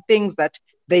certain things that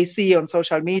they see on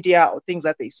social media or things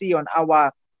that they see on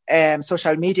our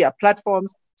social media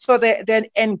platforms. So they're then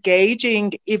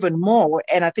engaging even more.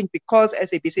 And I think because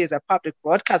SABC is a public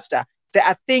broadcaster, there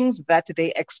are things that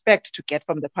they expect to get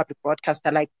from the public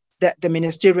broadcaster, like the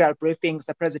ministerial briefings,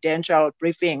 the presidential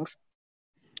briefings.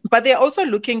 But they're also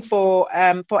looking for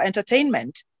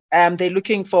entertainment. They're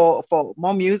looking for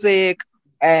more music,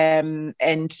 and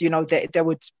they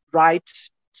would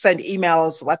send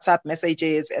emails, WhatsApp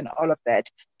messages, and all of that,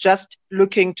 just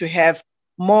looking to have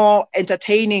more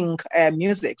entertaining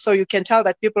music. So you can tell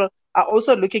that people are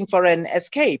also looking for an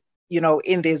escape,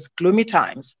 in these gloomy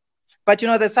times. But,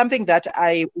 there's something that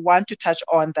I want to touch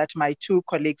on that my two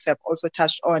colleagues have also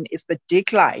touched on, is the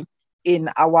decline in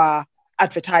our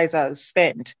advertisers'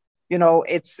 spend.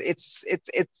 It's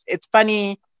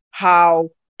funny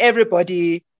how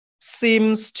everybody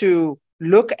seems to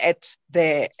look at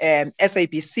the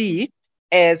SABC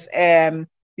as, a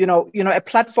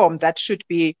platform that should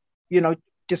be,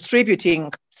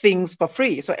 distributing things for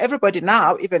free. So everybody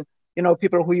now, even,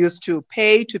 people who used to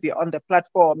pay to be on the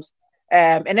platforms,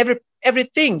 and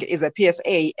everything is a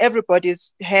PSA. Everybody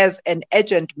has an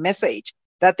urgent message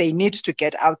that they need to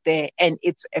get out there, and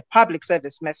it's a public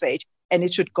service message, and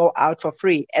it should go out for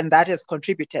free. And that has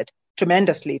contributed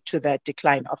tremendously to the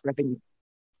decline of revenue.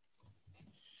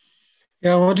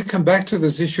 Yeah, I want to come back to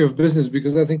this issue of business,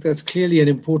 because I think that's clearly an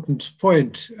important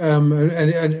point,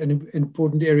 an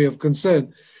important area of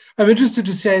concern. I'm interested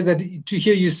to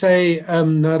hear you say,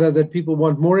 Nada, that people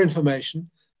want more information,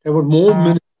 they want more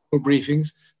ministerial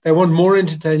briefings, they want more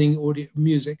entertaining audio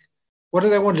music. What do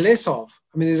they want less of?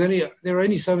 I mean, there are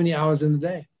only so many hours in the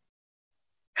day.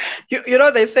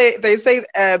 They say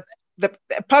the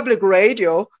public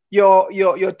radio,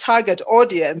 your target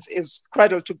audience is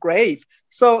cradle to grave.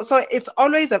 So it's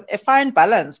always a fine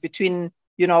balance between,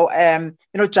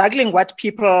 juggling what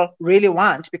people really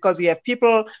want, because you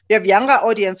have younger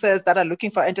audiences that are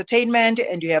looking for entertainment,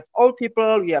 and you have old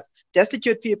people, you have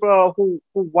destitute people who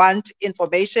want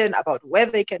information about where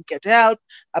they can get help,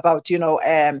 about,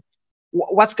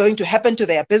 what's going to happen to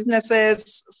their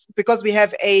businesses, because we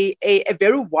have a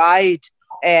very wide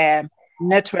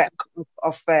network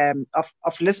of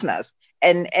listeners.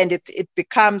 And it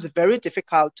becomes very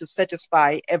difficult to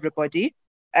satisfy everybody.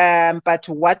 But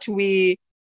what we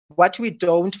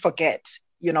don't forget,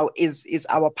 is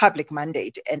our public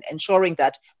mandate, and ensuring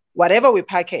that whatever we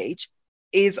package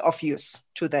is of use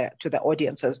to the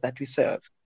audiences that we serve.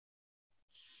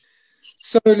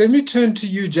 So let me turn to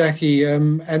you, Jackie,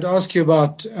 and ask you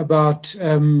about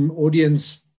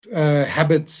audience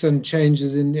habits and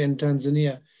changes in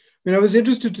Tanzania. I was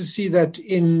interested to see that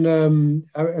in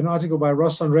an article by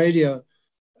Ross on Radio,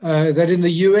 that in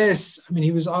the US,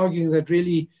 he was arguing that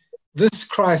really this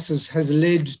crisis has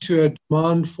led to a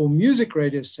demand for music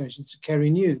radio stations to carry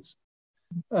news.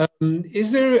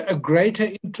 Is there a greater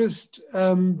interest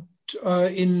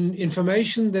in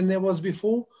information than there was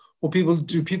before? Or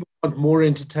do people want more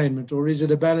entertainment, or is it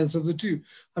a balance of the two?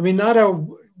 I mean, Nada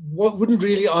wouldn't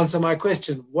really answer my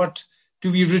question. What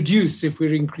do we reduce if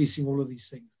we're increasing all of these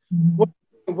things?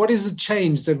 What is the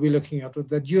change that we're looking at, or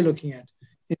that you're looking at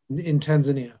in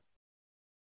Tanzania?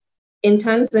 In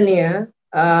Tanzania,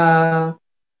 well,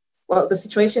 the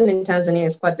situation in Tanzania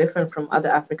is quite different from other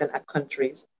African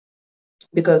countries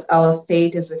because our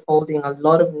state is withholding a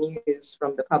lot of news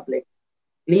from the public,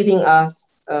 leaving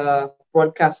us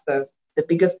broadcasters the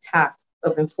biggest task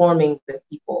of informing the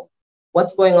people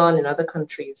what's going on in other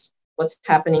countries, what's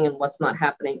happening and what's not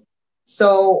happening.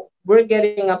 So we're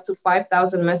getting up to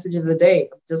 5,000 messages a day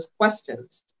of just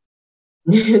questions.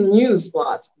 News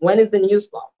slots. When is the news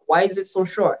slot? Why is it so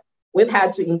short? We've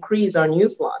had to increase our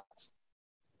news slots.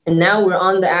 And now we're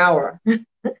on the hour.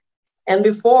 And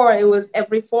before it was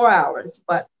every 4 hours.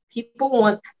 But people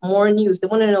want more news. They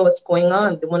want to know what's going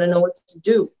on. They want to know what to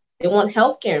do. They want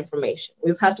healthcare information.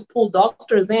 We've had to pull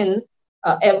doctors in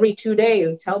every 2 days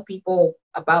and tell people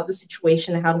about the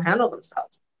situation and how to handle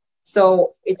themselves.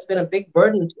 So it's been a big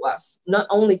burden to us, not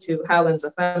only to Highlands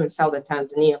FM in southern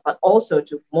Tanzania, but also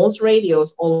to most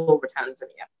radios all over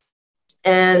Tanzania.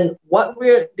 And what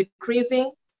we're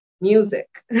decreasing, music.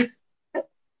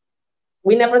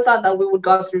 We never thought that we would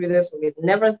go through this. We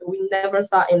never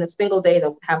thought in a single day that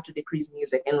we'd have to decrease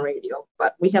music and radio,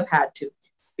 but we have had to,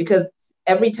 because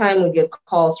every time we get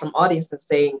calls from audiences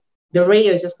saying, the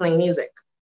radio is just playing music.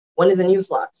 When is the news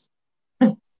slots?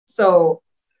 So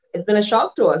it's been a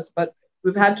shock to us, but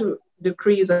we've had to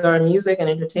decrease our music and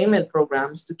entertainment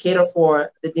programs to cater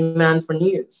for the demand for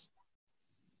news.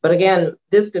 But again,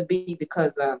 this could be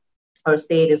because our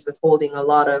state is withholding a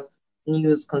lot of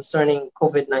news concerning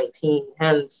COVID-19.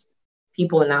 Hence,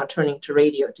 people are now turning to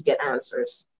radio to get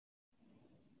answers.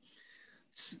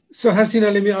 So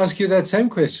Hasina, let me ask you that same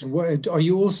question. Are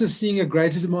you also seeing a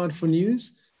greater demand for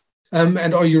news?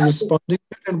 And are you responding?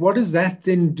 And what does that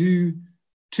then do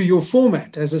to your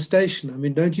format as a station? I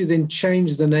mean, don't you then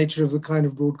change the nature of the kind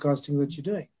of broadcasting that you're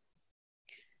doing?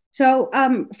 So,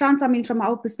 Frans, I mean, from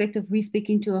our perspective, we're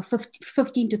speaking to a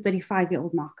 15 to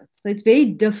 35-year-old market. So it's very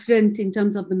different in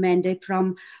terms of the mandate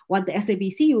from what the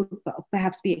SABC would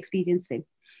perhaps be experiencing.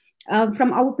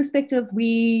 From our perspective,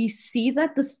 we see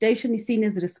that the station is seen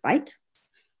as a respite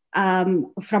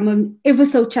from an ever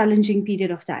so challenging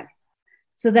period of time.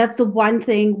 So that's the one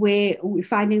thing where we're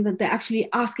finding that they're actually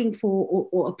asking for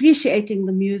or appreciating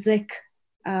the music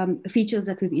features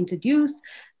that we've introduced,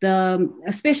 the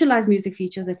specialized music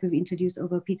features that we've introduced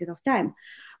over a period of time.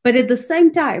 But at the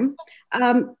same time,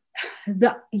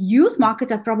 the youth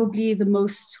market are probably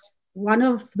one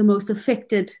of the most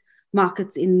affected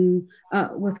markets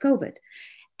with COVID.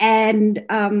 And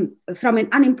from an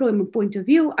unemployment point of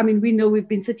view, I mean, we know we've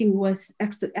been sitting with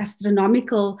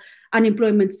astronomical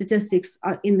unemployment statistics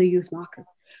in the youth market.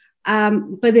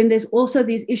 But then there's also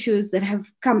these issues that have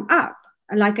come up.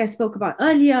 Like I spoke about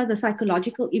earlier, the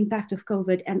psychological impact of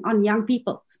COVID and on young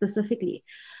people specifically.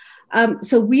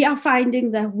 So we are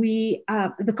finding that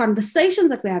the conversations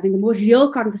that we're having, the more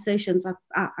real conversations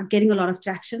are getting a lot of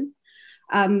traction.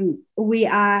 We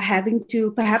are having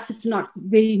to, perhaps it's not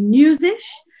very newsish,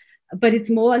 but it's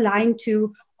more aligned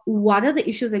to what are the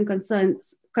issues and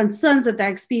concerns that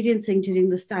they're experiencing during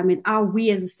this time, and are we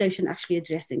as a station actually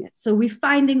addressing it? So we're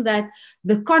finding that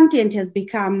the content has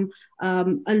become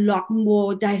a lot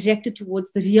more directed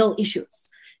towards the real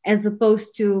issues, as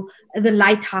opposed to the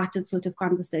light-hearted sort of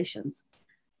conversations.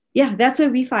 Yeah, that's where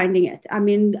we're finding it. I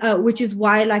mean, which is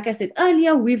why, like I said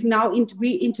earlier, we're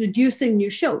introducing new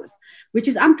shows, which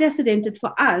is unprecedented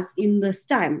for us in this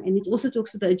time. And it also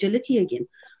talks to the agility again,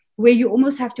 where you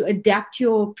almost have to adapt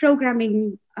your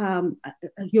programming,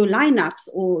 your lineups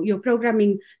or your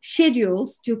programming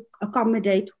schedules to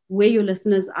accommodate where your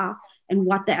listeners are and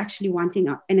what they're actually wanting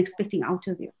and expecting out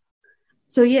of you.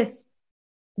 So yes,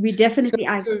 we definitely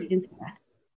are experiencing that.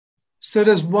 So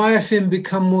does YFM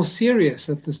become more serious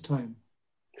at this time?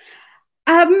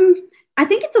 I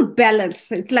think it's a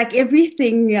balance. It's like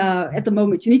everything at the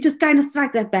moment. You need to kind of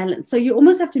strike that balance. So you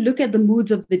almost have to look at the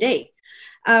moods of the day.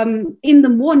 In the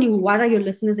morning, what are your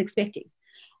listeners expecting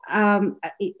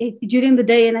during the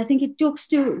day? And I think it talks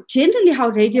to generally how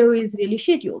radio is really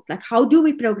scheduled. Like, how do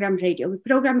we program radio? We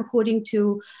program according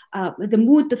to the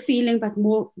mood, the feeling, but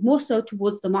more so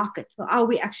towards the market. So are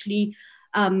we actually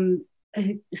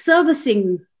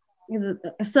servicing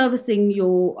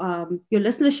your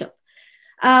listenership?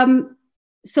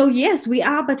 So yes, we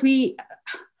are, but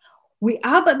we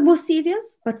are but more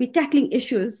serious, but we're tackling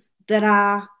issues that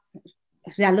are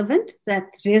relevant, that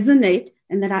resonate,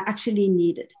 and that are actually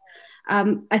needed.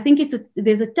 I think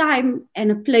there's a time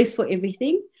and a place for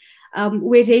everything.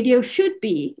 Where radio should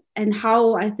be, and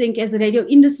how I think as a radio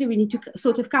industry we need to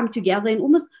sort of come together, and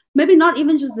almost maybe not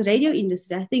even just the radio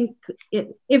industry. I think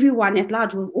everyone at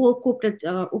large, with all corporate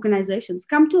organizations,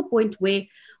 come to a point where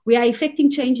we are effecting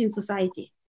change in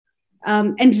society.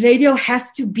 And radio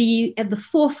has to be at the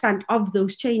forefront of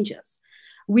those changes.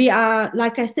 We are,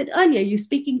 like I said earlier, you're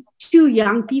speaking to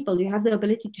young people. You have the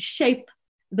ability to shape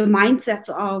the mindsets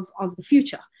of the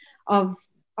future, of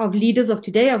leaders of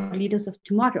today, of leaders of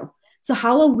tomorrow. So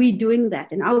how are we doing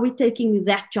that? And are we taking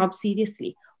that job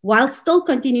seriously while still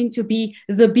continuing to be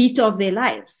the beat of their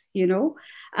lives, you know?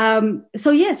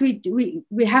 So yes, we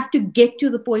have to get to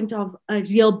the point of a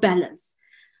real balance.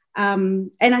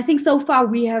 And I think so far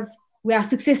we are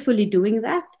successfully doing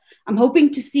that. I'm hoping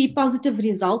to see positive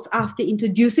results after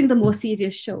introducing the more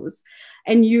serious shows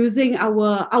and using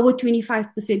our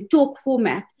 25% talk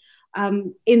format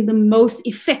in the most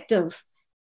effective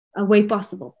way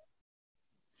possible.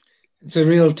 It's a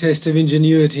real test of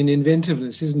ingenuity and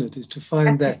inventiveness, isn't it? Is to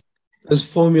find those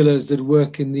formulas that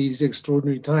work in these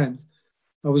extraordinary times.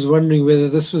 I was wondering whether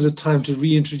this was a time to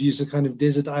reintroduce a kind of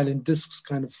desert island discs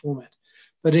kind of format.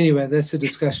 But anyway, that's a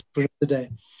discussion for the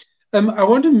day. I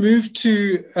want to move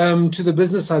to the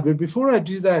business side, but before I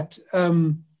do that,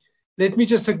 let me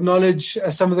just acknowledge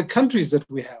some of the countries that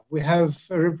we have. We have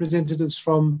representatives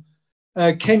from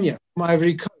Kenya, from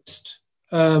Ivory Coast,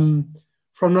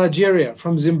 from Nigeria,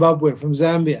 from Zimbabwe, from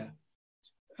Zambia,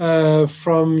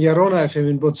 from Yarona FM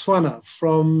in Botswana,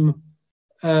 from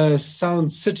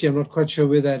Sound City, I'm not quite sure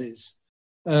where that is.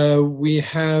 We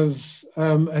have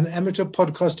an amateur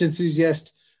podcast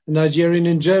enthusiast, a Nigerian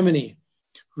in Germany,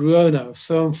 Ruona, a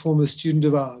firm former student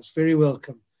of ours, very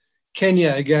welcome.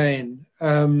 Kenya again,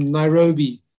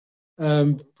 Nairobi,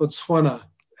 Botswana,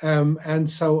 and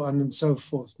so on and so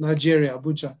forth. Nigeria,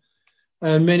 Abuja,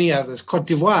 and many others. Cote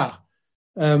d'Ivoire,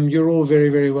 you're all very,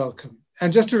 very welcome.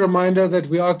 And just a reminder that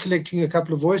we are collecting a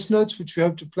couple of voice notes, which we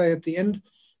hope to play at the end.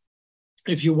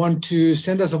 If you want to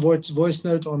send us a voice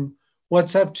note on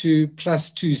WhatsApp to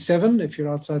 +27 if you're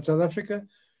outside South Africa,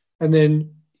 and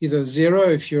then either 0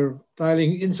 if you're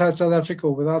dialing inside South Africa,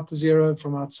 or without the 0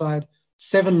 from outside,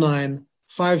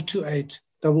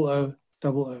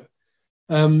 7952800000.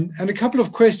 And a couple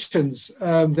of questions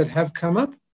that have come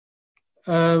up.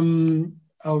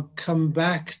 I'll come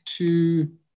back to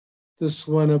this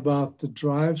one about the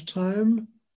drive time.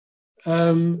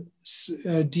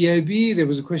 DAB, there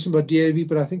was a question about DAB,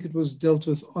 but I think it was dealt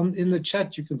with in the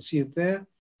chat. You can see it there.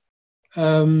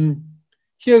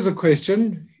 Here's a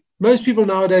question. Most people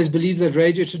nowadays believe that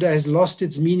radio today has lost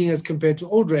its meaning as compared to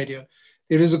old radio.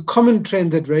 There is a common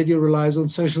trend that radio relies on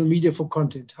social media for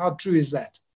content. How true is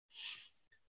that?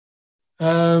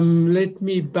 Let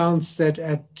me bounce that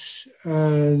at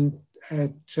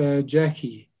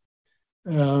Jackie.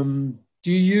 Do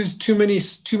you use too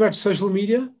much social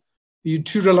media? Are you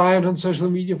too reliant on social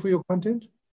media for your content?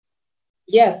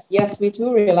 Yes, we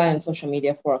do rely on social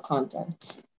media for our content.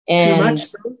 And too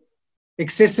much?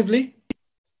 Excessively?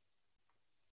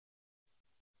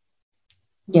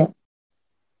 Yes.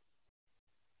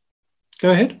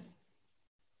 Go ahead.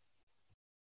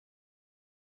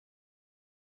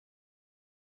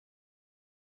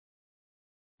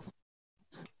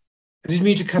 I didn't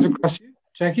mean to cut across you,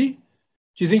 Jackie.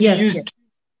 Do you think you use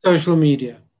social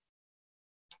media?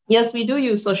 Yes, we do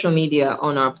use social media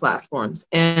on our platforms.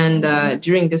 And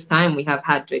during this time, we have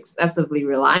had to excessively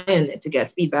rely on it to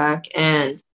get feedback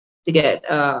and to get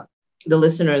the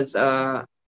listeners'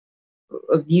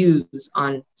 views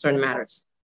on certain matters.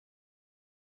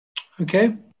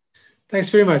 Okay. Thanks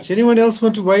very much. Anyone else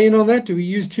want to weigh in on that? Do we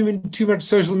use too much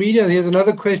social media? And here's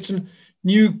another question.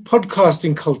 New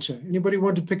podcasting culture. Anybody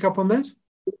want to pick up on that?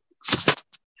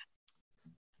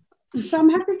 So I'm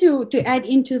happy to add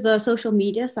into the social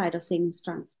media side of things,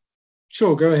 Trans.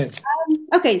 Sure, go ahead.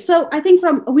 Okay, so I think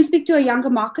we speak to a younger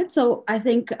market, so I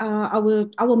think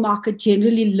our market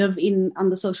generally live on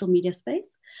the social media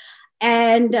space,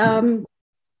 and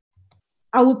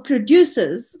our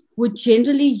producers would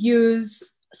generally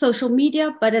use social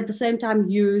media, but at the same time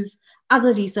use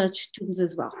other research tools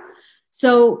as well.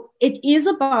 So it is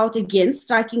about, again,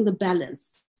 striking the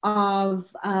balance of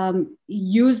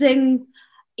using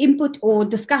input or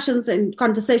discussions and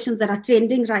conversations that are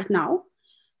trending right now,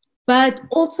 but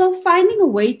also finding a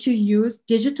way to use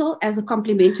digital as a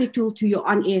complementary tool to your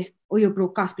on-air or your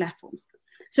broadcast platforms.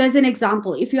 So as an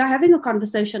example, if you are having a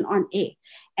conversation on air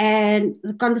and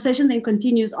the conversation then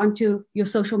continues onto your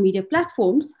social media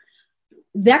platforms,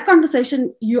 that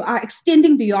conversation, you are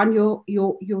extending beyond your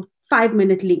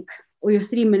 5-minute link or your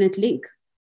 3-minute link.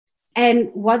 And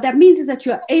what that means is that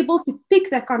you're able to pick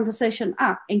that conversation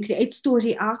up and create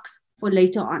story arcs for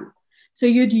later on. So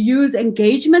you'd use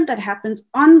engagement that happens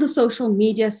on the social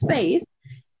media space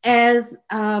as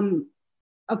a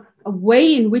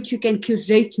way in which you can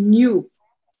curate new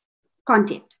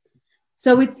content.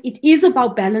 So it is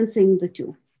about balancing the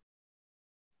two.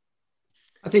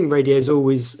 I think radio has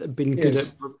always been good Yes.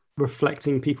 at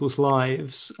reflecting people's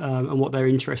lives and what they're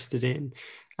interested in.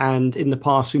 And in the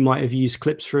past, we might have used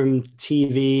clips from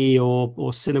TV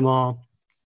or cinema,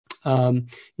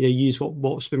 use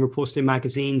what's been reported in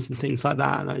magazines and things like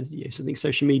that. And I think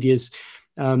social media is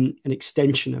an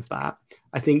extension of that.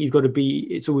 I think you've got to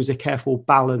it's always a careful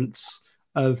balance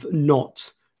of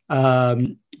not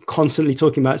constantly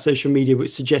talking about social media, which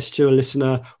suggests to a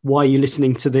listener, why are you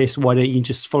listening to this? Why don't you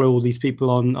just follow all these people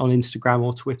on Instagram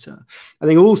or Twitter? I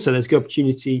think also there's good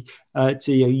opportunity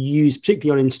to use,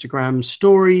 particularly on Instagram,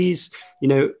 stories,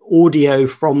 audio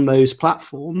from those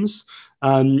platforms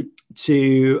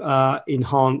to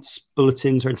enhance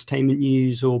bulletins or entertainment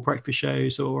news or breakfast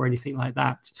shows or anything like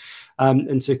that,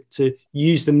 and to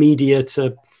use the media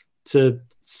to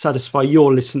satisfy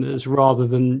your listeners rather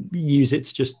than use it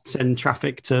to just send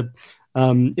traffic to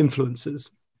influencers.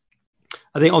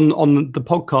 I think on the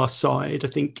podcast side, I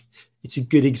think it's a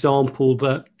good example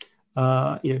that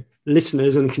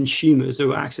listeners and consumers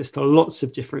have access to lots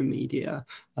of different media,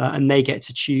 and they get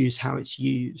to choose how it's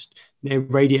used.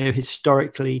 Radio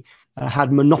historically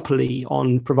had monopoly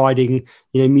on providing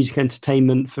music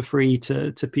entertainment for free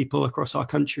to people across our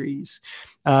countries,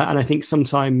 and I think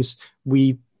sometimes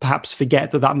we perhaps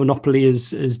forget that monopoly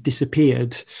has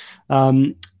disappeared.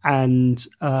 And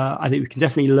I think we can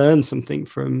definitely learn something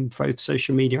from both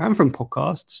social media and from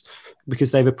podcasts, because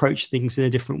they've approached things in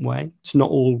a different way. It's not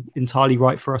all entirely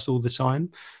right for us all the time,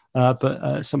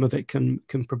 but some of it can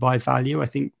provide value. I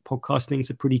think podcasting is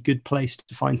a pretty good place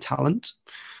to find talent,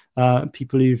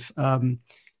 people who've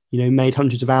made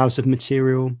hundreds of hours of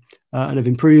material and have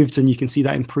improved, and you can see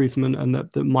that improvement, and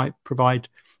that might provide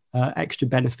extra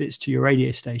benefits to your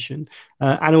radio station,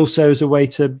 and also as a way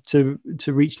to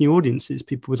reach new audiences.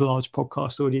 People with large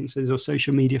podcast audiences or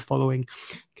social media following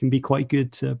can be quite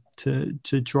good to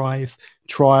drive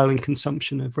trial and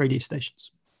consumption of radio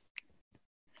stations.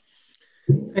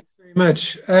 Thanks very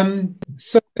much.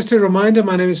 So just a reminder,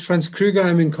 my name is Franz Kruger.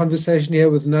 I'm in conversation here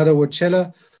with Nada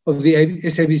Wachela of the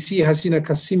SABC, Hasina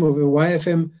Kasim of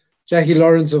YFM, Jackie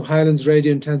Lawrence of Highlands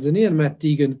Radio in Tanzania, and Matt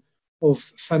Deegan of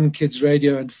Fun Kids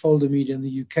Radio and Folder Media in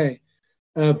the UK.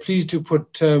 Please do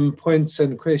put points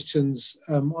and questions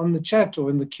on the chat or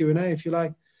in the Q&A if you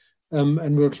like,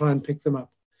 and we'll try and pick them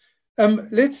up.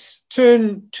 Let's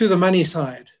turn to the money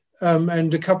side,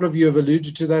 and a couple of you have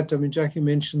alluded to that. I mean, Jackie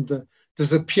mentioned the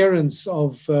disappearance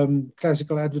of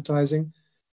classical advertising.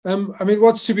 I mean,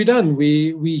 what's to be done?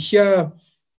 We hear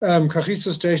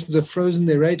Kagiso stations have frozen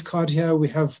their rate card here. We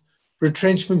have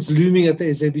retrenchments looming at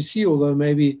the SABC, although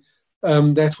maybe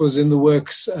that was in the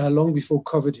works long before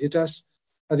COVID hit us.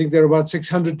 I think there are about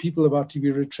 600 people about to be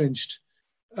retrenched.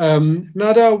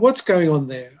 Nada, what's going on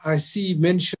there? I see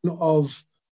mention of,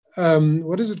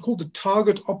 what is it called? The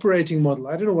target operating model.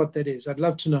 I don't know what that is. I'd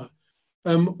love to know.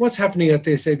 What's happening at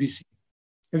the SABC?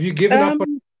 Have you given up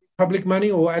on public money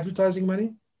or advertising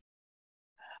money?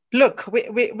 Look,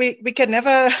 we can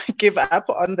never give up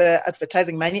on the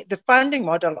advertising money. The funding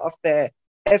model of the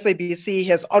SABC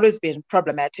has always been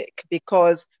problematic,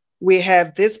 because we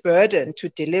have this burden to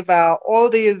deliver all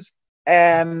these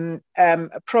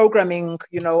programming,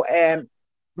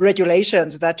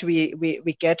 regulations that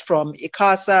we get from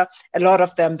ICASA, a lot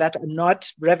of them that are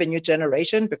not revenue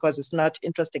generation because it's not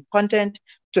interesting content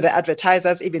to the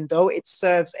advertisers, even though it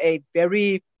serves a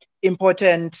very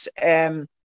important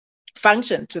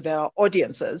function to their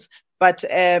audiences. But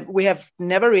we have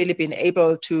never really been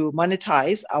able to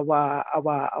monetize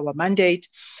our mandate.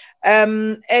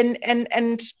 And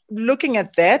looking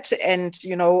at that, and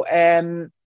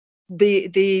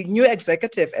the new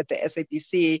executive at the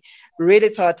SABC really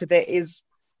thought there is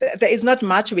not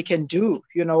much we can do,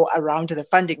 around the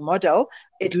funding model.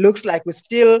 It looks like we're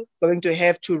still going to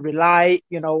have to rely,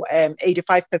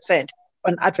 85%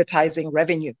 on advertising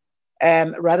revenue,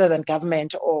 rather than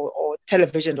government or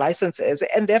television licenses.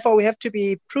 And therefore, we have to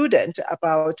be prudent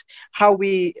about how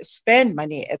we spend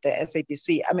money at the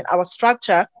SABC. I mean, our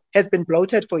structure has been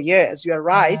bloated for years. You are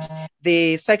right.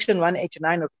 The Section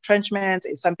 189 of retrenchments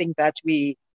is something that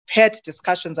we had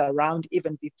discussions around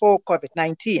even before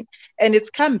COVID-19. And it's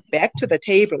come back to the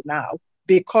table now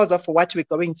because of what we're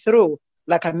going through.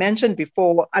 Like I mentioned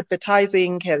before,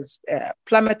 advertising has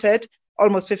plummeted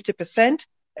almost 50%,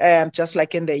 just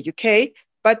like in the UK.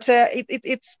 But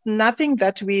it's nothing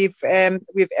that we've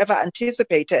ever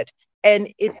anticipated.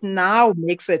 And it now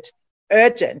makes it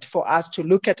urgent for us to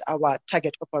look at our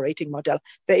target operating model.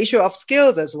 The issue of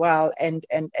skills as well, and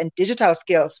digital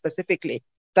skills specifically,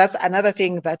 that's another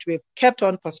thing that we've kept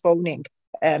on postponing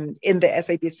in the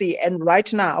SABC. And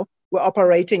right now, we're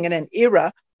operating in an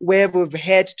era where we've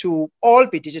had to all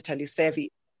be digitally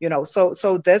savvy.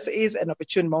 So this is an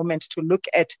opportune moment to look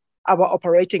at our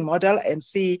operating model and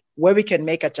see where we can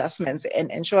make adjustments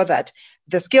and ensure that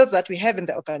the skills that we have in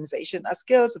the organization are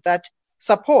skills that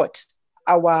support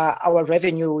our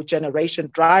revenue generation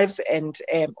drives and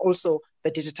also the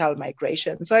digital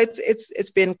migration. So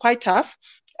it's been quite tough.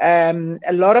 A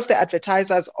lot of the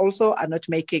advertisers also are not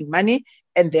making money,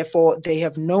 and therefore they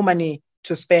have no money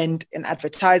to spend in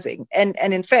advertising. And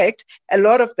in fact, a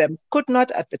lot of them could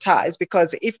not advertise,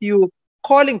 because if you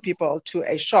calling people to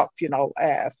a shop,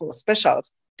 for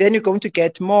specials, then you're going to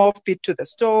get more feet to the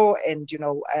store, and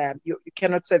you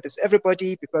cannot service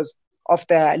everybody because of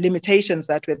the limitations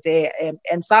that were there.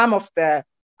 And some of the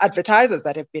advertisers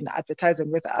that have been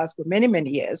advertising with us for many,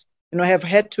 many years, have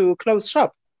had to close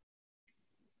shop.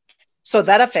 So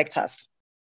that affects us.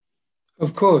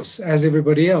 Of course, as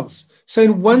everybody else. So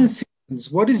in one sentence,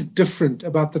 what is different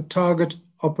about the target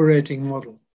operating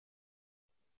model?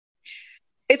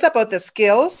 It's about the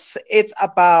skills. It's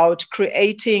about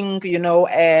creating,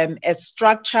 a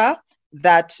structure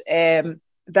that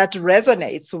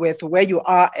resonates with where you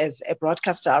are as a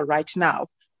broadcaster right now.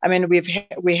 I mean,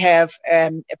 we have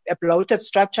a bloated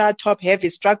structure, top-heavy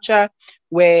structure,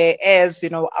 whereas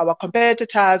our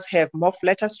competitors have more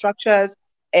flatter structures,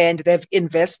 and they've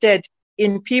invested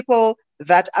in people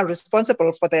that are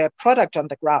responsible for their product on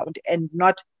the ground, and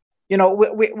not.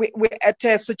 We're at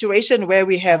a situation where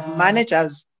we have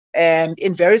managers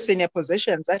in very senior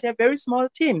positions that have very small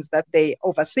teams that they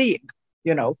overseeing,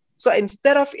 So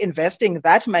instead of investing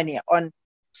that money on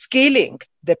scaling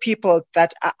the people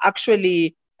that are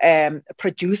actually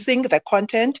producing the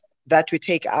content that we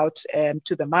take out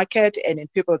to the market, and in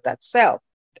people that sell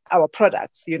our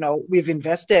products, we've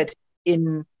invested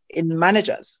in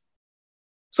managers.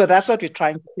 So that's what we're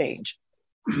trying to change.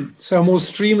 So a more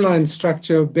streamlined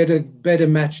structure, better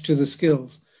match to the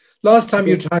skills. Last time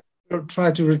you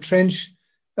tried to retrench,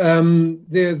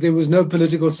 there was no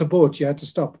political support. You had to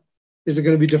stop. Is it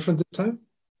going to be different this time?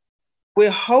 We're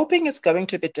hoping it's going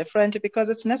to be different because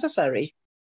it's necessary.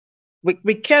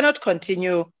 We cannot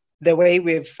continue the way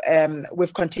we've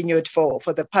continued for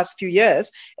the past few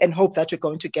years and hope that we're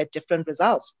going to get different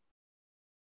results.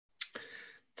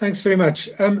 Thanks very much.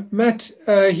 Matt,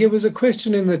 here was a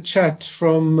question in the chat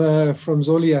from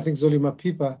Zoli, I think Zoli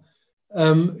Mapipa,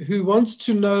 who wants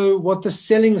to know what the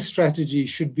selling strategy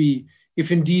should be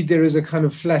if indeed there is a kind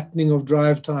of flattening of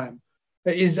drive time.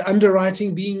 Is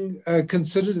underwriting being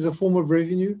considered as a form of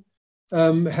revenue?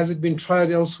 Has it been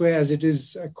tried elsewhere, as it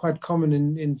is quite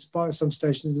common in some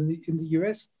stations in the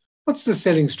US? What's the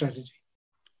selling strategy?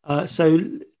 So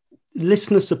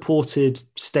listener-supported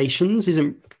stations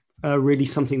isn't really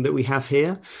something that we have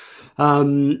here.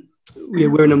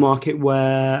 We're in a market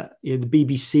where the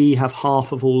BBC have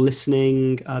half of all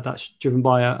listening. That's driven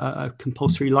by a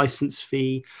compulsory license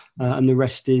fee, and the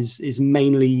rest is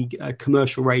mainly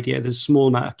commercial radio. There's a small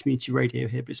amount of community radio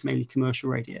here, but it's mainly commercial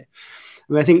radio.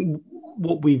 I mean, I think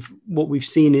what we've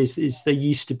seen is there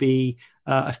used to be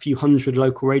a few hundred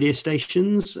local radio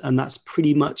stations, and that's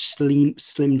pretty much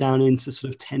slimmed down into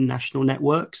sort of 10 national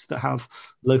networks that have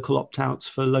local opt-outs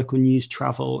for local news,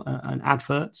 travel, and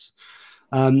adverts.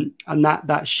 And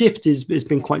that shift has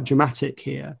been quite dramatic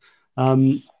here.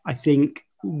 I think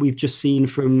we've just seen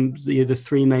from the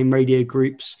three main radio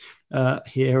groups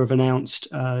here have announced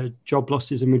job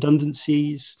losses and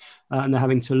redundancies, and they're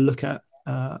having to look at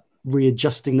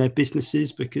readjusting their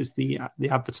businesses because the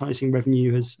advertising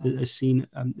revenue has seen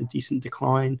a decent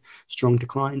decline, strong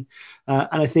decline. And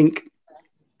I think,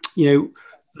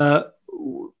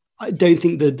 I don't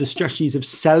think the strategies of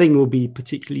selling will be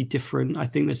particularly different. I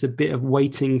think there's a bit of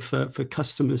waiting for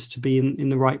customers to be in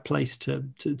the right place to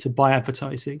buy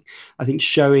advertising. I think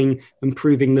showing and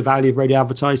proving the value of radio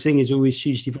advertising is always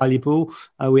hugely valuable.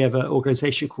 We have an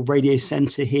organization called Radio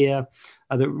Centre here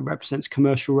that represents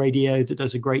commercial radio, that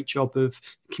does a great job of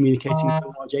communicating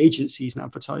to large agencies and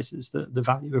advertisers the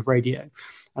value of radio.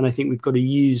 And I think we've got to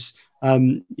use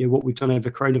what we've done over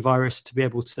coronavirus to be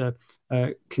able to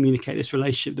communicate this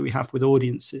relationship that we have with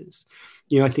audiences.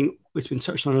 I think it's been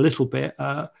touched on a little bit.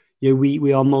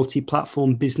 We are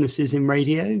multi-platform businesses in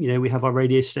radio. We have our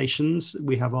radio stations,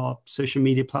 we have our social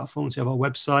media platforms, we have our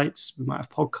websites, we might have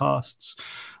podcasts,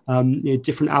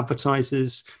 different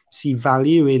advertisers see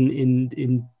value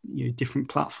in different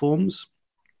platforms.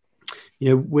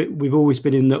 We've always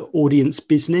been in the audience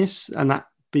business, and that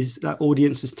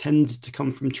audience has tended to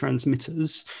come from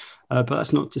transmitters, but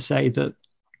that's not to say that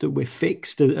we're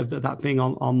fixed of that being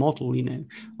our model.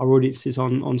 Our audiences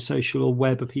on social or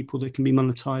web are people that can be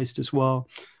monetized as well,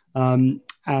 and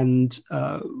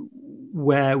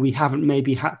where we haven't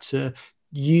maybe had to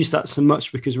use that so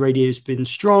much because radio's been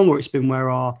strong, or it's been where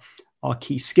our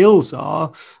key skills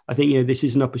are. I think this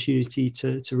is an opportunity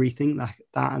to rethink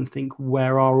that and think,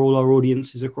 where are all our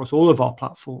audiences across all of our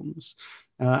platforms,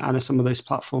 and are some of those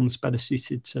platforms better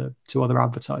suited to other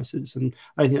advertisers? And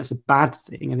I don't think that's a bad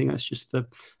thing. I think that's just the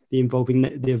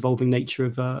evolving nature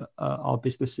of our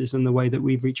businesses and the way that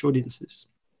we reach audiences.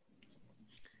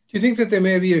 Do you think that there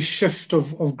may be a shift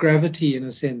of gravity, in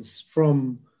a sense,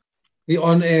 from the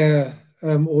on-air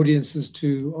audiences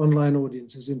to online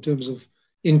audiences in terms of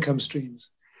income streams?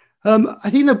 I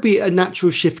think there'll be a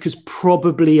natural shift, because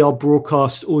probably our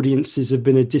broadcast audiences have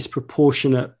been a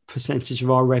disproportionate percentage of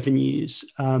our revenues,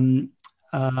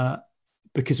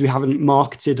 because we haven't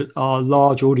marketed our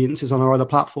large audiences on our other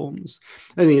platforms.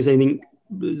 I don't think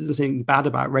there's anything bad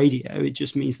about radio. It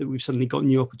just means that we've suddenly got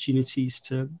new opportunities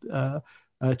to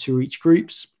reach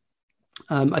groups.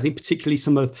 I think particularly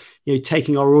some of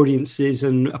taking our audiences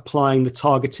and applying the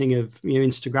targeting of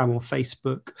Instagram or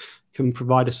Facebook can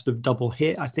provide a sort of double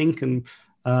hit, I think, and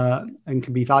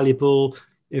can be valuable.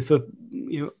 We have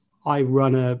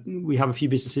a few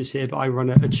businesses here, but I run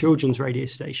a children's radio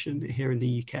station here in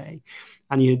the UK,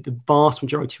 and the vast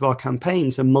majority of our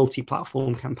campaigns are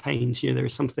multi-platform campaigns. There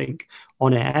is something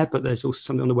on air, but there's also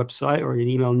something on the website or an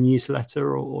email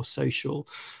newsletter or social,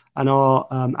 and our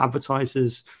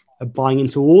advertisers are buying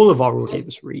into all of our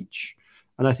audience reach.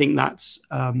 And I think that's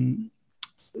Fun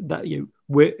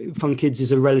Kids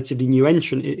is a relatively new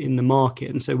entrant in the market,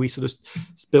 and so we sort of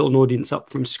built an audience up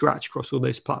from scratch across all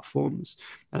those platforms.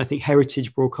 And I think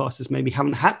heritage broadcasters maybe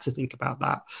haven't had to think about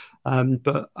that,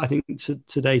 but I think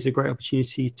today's a great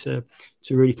opportunity to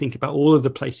really think about all of the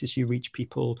places you reach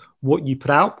people, what you put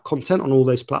out content on all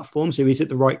those platforms. So is it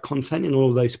the right content in all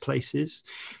of those places?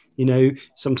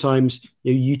 Sometimes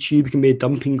YouTube can be a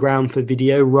dumping ground for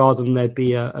video rather than there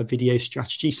be a video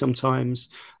strategy. Sometimes,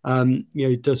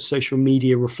 does social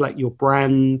media reflect your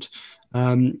brand?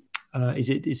 Is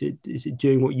it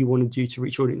doing what you want to do to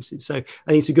reach audiences? So I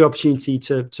think it's a good opportunity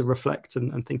to reflect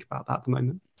and think about that at the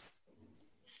moment.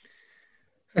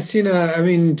 Hasina,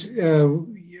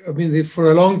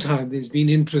 for a long time, there's been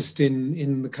interest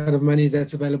in the kind of money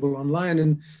that's available online,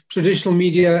 and traditional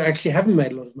media actually haven't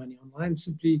made a lot of money online,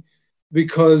 simply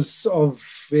because of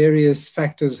various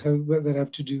factors that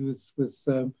have to do with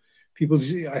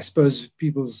people's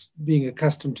being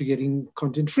accustomed to getting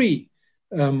content free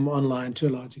online to a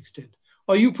large extent.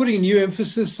 Are you putting new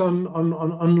emphasis on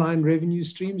online revenue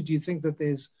streams? Do you think that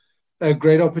there's a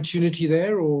great opportunity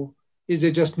there, or is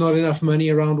there just not enough money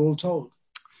around all told?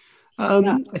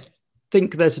 I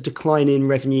think there's a decline in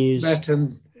revenues. Matt,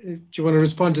 do you want to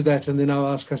respond to that? And then I'll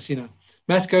ask Hasina.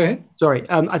 Matt, go ahead. Sorry.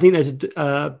 I think there's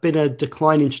been a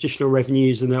decline in traditional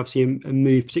revenues, and obviously a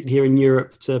move, particularly here in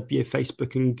Europe, to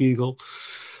Facebook and Google.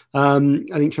 I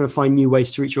think trying to find new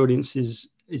ways to reach audiences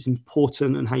is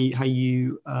important, and how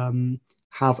you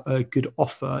have a good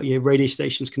offer. Radio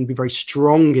stations can be very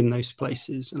strong in those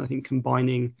places, and I think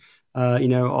combining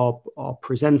our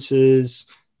presenters,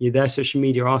 their social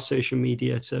media, our social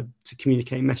media to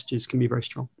communicate messages can be very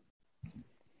strong.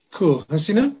 Cool.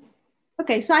 Hasina?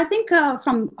 Okay, so I think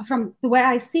from the way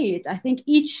I see it, I think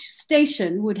each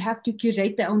station would have to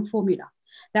curate their own formula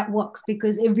that works,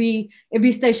 because every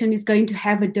station is going to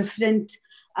have a different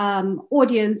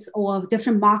audience or a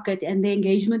different market, and the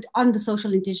engagement on the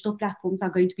social and digital platforms are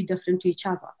going to be different to each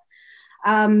other.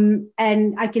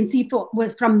 And I can see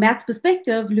from Matt's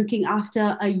perspective, looking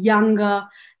after a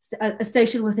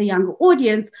station with a younger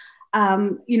audience, a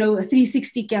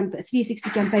 360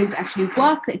 campaigns actually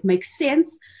work. It makes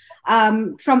sense.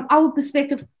 From our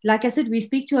perspective, like I said, we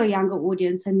speak to a younger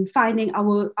audience, and finding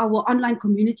our online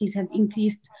communities have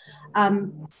increased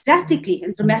drastically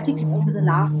and dramatically over the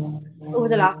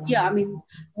last year. I mean,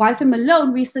 YFM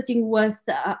alone, we're sitting with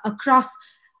across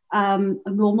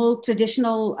normal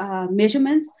traditional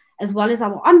measurements, as well as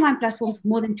our online platforms,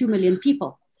 more than 2 million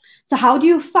people. So how do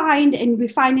you find, and we're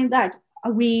finding that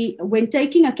when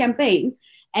taking a campaign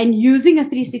and using a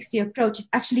 360 approach, it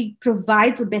actually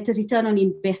provides a better return on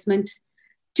investment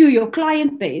to your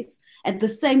client base. At the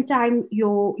same time,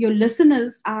 your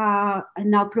listeners are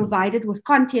now provided with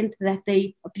content that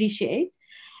they appreciate.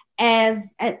 And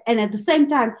at the same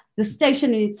time, the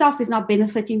station in itself is now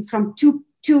benefiting from two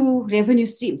revenue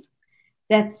streams.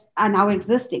 that are now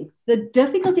existing. The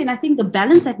difficulty, and I think the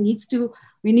balance that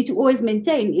we need to always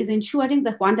maintain, is ensuring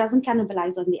that one doesn't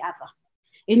cannibalize on the other.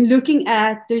 In looking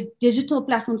at the digital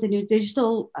platforms and your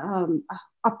digital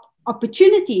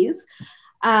opportunities,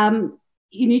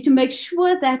 you need to make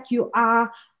sure that you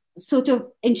are sort of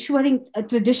ensuring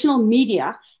traditional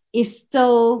media is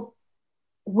still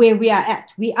where we are at.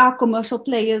 We are commercial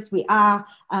players, we are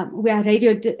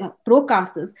radio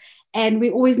broadcasters, and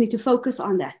we always need to focus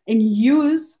on that and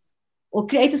use or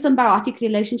create a symbiotic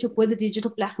relationship with the digital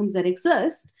platforms that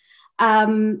exist,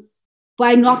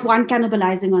 by not one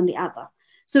cannibalizing on the other.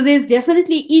 So there's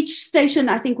definitely, each station,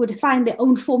 I think, would find their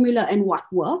own formula and what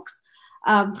works.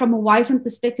 From a YFM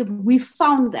perspective, we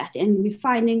found that, and we're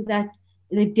finding that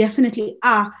there definitely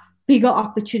are bigger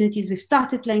opportunities. We've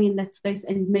started playing in that space,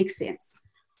 and it makes sense.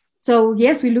 So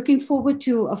yes, we're looking forward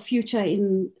to a future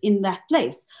in that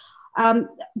place.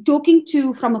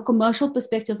 Talking from a commercial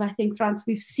perspective, I think, Frans,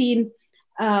 we've seen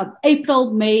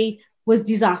April, May was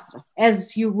disastrous,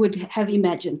 as you would have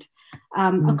imagined,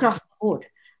 across the board.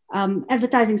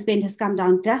 Advertising spend has come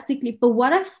down drastically. But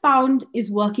what I found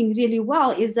is working really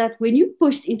well is that when you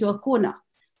pushed into a corner,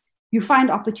 you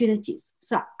find opportunities.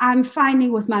 So I'm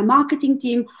finding with my marketing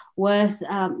team, with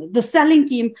the selling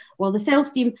team, the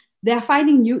sales team, they're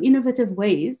finding new innovative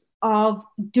ways of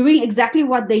doing exactly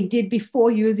what they did before,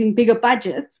 using bigger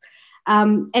budgets,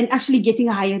 and actually getting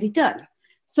a higher return.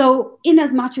 So in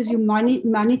as much as you're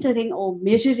monitoring or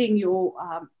measuring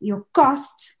your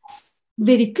costs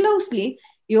very closely,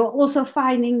 you're also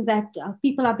finding that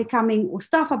people are becoming, or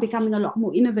staff are becoming, a lot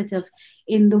more innovative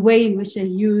in the way in which they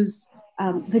use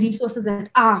the resources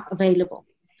that are available.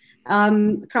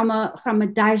 From a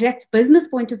direct business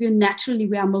point of view, naturally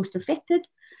we are most affected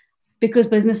because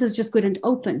businesses just couldn't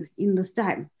open in this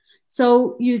time.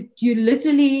 So you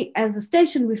literally, as a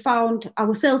station, we found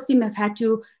our sales team have had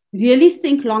to really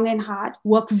think long and hard,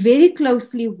 work very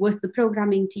closely with the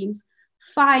programming teams,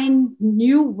 find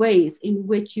new ways in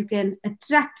which you can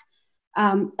attract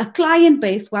a client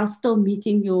base while still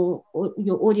meeting your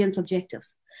audience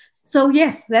objectives. So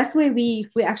yes, that's where we're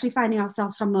actually finding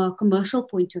ourselves from a commercial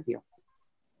point of view.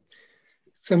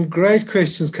 Some great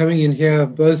questions coming in here,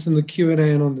 both in the Q&A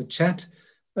and on the chat.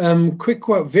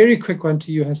 Very quick one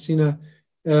to you, Hasina.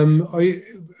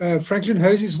 Franklin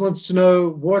Hoses wants to know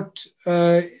what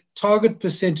target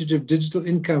percentage of digital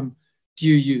income do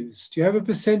you use? Do you have a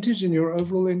percentage in your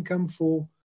overall income for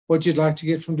what you'd like to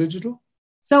get from digital?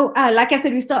 So, like I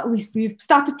said, we've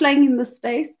started playing in this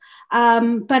space,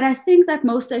 but I think that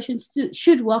most stations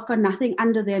should work on nothing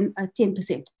under than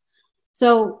 10%.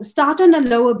 So start on a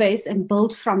lower base and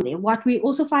build from there. What we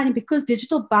also find, because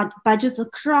digital budgets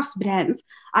across brands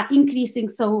are increasing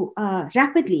so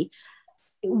rapidly,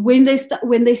 when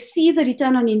they see the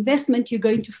return on investment, you're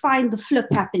going to find the flip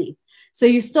happening. So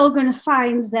you're still going to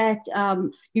find that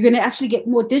you're going to actually get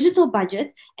more digital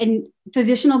budget, and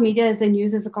traditional media is then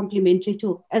used as a complementary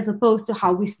tool, as opposed to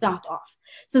how we start off.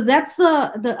 So that's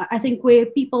I think where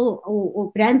people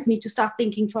or brands need to start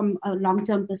thinking from a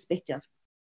long-term perspective.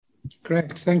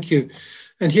 Great, thank you.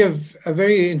 And here a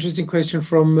very interesting question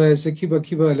from Sakiba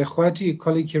Kiba Lechwati, a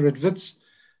colleague here at WITS.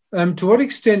 To what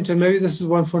extent, and maybe this is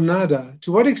one for Nada,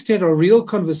 to what extent are real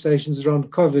conversations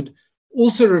around COVID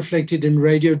also reflected in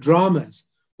radio dramas,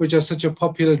 which are such a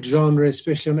popular genre,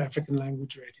 especially on African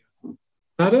language radio?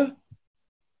 Nada?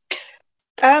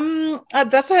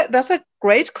 That's a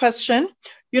great question.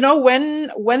 You know, when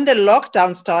the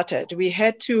lockdown started, we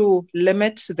had to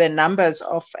limit the numbers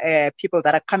of people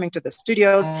that are coming to the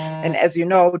studios. And as you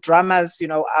know, dramas,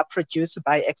 are produced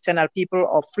by external people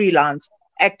or freelance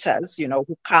actors,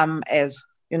 who come as,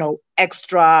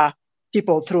 extra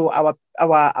people through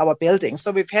our building.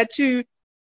 So we've had to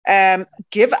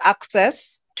give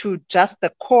access to just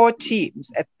the core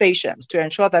teams at stations to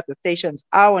ensure that the stations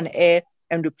are on air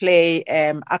and we play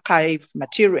archive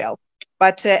material.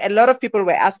 But a lot of people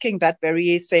were asking that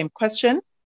very same question.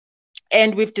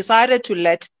 And we've decided to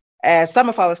let some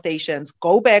of our stations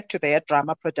go back to their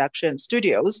drama production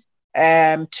studios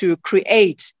to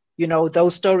create,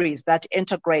 those stories that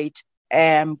integrate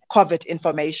COVID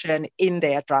information in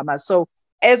their drama. So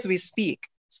as we speak,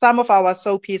 some of our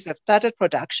soapies have started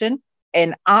production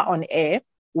and are on air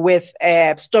with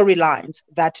storylines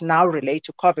that now relate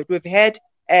to COVID. We've had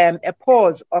a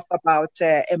pause of about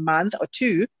a month or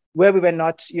two where we were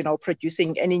not,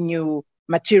 producing any new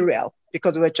material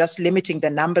because we were just limiting the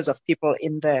numbers of people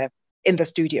in the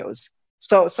studios.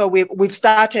 So we've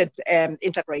started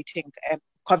integrating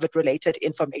COVID-related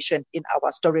information in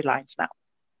our storylines now.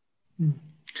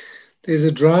 There's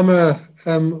a drama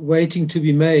waiting to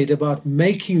be made about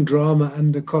making drama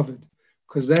under COVID,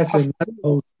 because that's another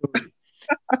whole story.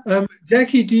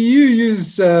 Jackie, do you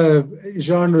use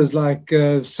genres like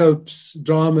soaps,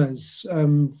 dramas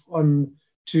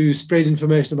to spread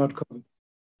information about COVID?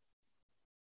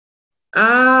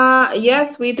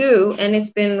 Yes, we do. And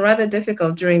it's been rather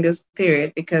difficult during this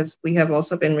period because we have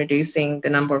also been reducing the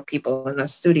number of people in our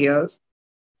studios.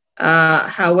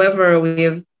 However, we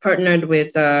have partnered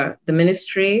with the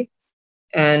ministry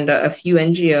and a few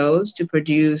NGOs to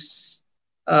produce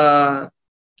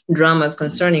dramas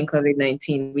concerning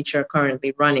COVID-19, which are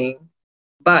currently running,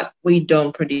 but we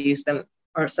don't produce them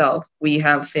ourselves. We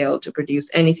have failed to produce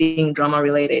anything drama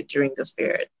related during this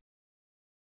period.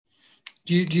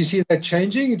 Do you see that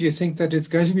changing? Do you think that it's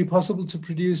going to be possible to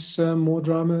produce more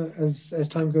drama as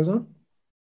time goes on?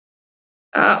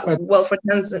 Well, for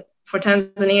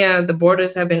Tanzania, the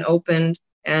borders have been opened,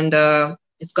 and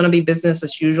it's going to be business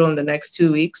as usual in the next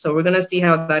 2 weeks. So we're going to see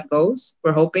how that goes.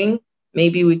 We're hoping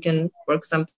maybe we can work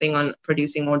something on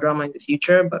producing more drama in the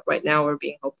future, but right now we're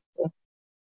being hopeful.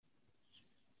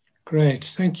 Great,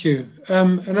 thank you.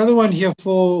 Another one here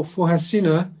for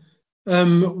Hasina.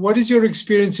 What is your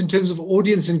experience in terms of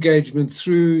audience engagement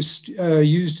through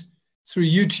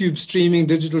YouTube streaming,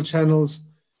 digital channels?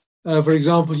 For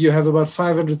example, you have about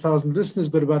 500,000 listeners,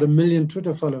 but about 1 million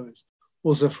Twitter followers,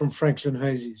 also from Franklin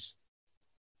Hayes.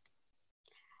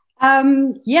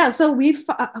 So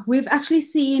we've actually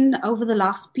seen over the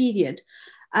last period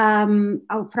from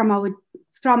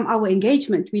our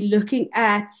engagement, we're looking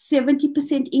at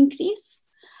 70% increase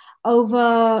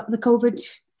over the COVID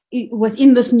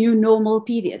within this new normal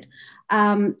period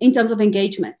in terms of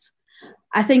engagements.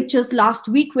 I think just last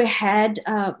week we had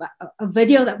a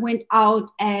video that went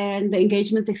out and the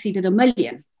engagements exceeded 1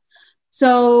 million.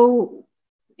 So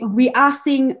we are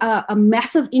seeing a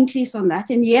massive increase on that.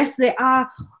 And yes, there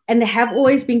have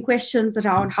always been questions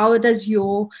around how does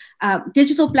your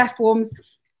digital platforms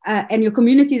and your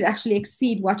communities actually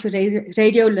exceed what your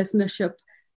radio listenership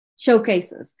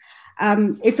showcases.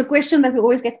 It's a question that we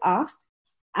always get asked.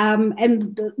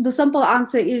 And the simple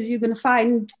answer is you're going to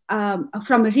find,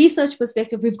 from a research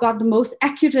perspective, we've got the most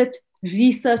accurate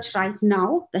research right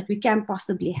now that we can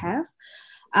possibly have.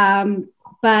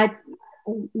 But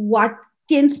what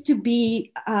tends to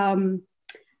be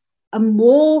a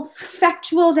more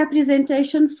factual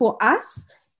representation for us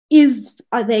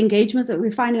are the engagements that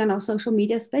we're finding on our social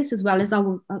media space as well as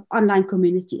our online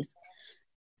communities.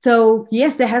 So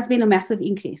yes, there has been a massive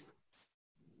increase.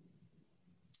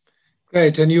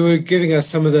 Great, and you were giving us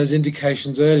some of those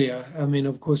indications earlier. I mean,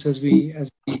 of course, as we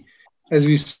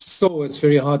saw, it's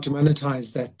very hard to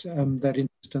monetize that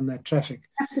interest and that traffic.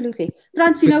 Absolutely,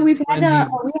 Frans. We've had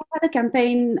a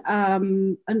campaign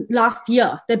last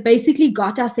year that basically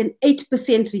got us an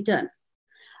 8% return,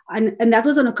 and that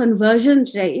was on a conversion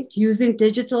rate using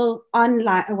digital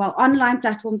online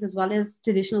platforms as well as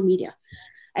traditional media.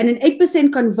 And an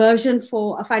 8% conversion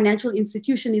for a financial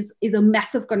institution is a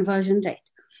massive conversion rate.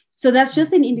 So that's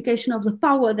just an indication of the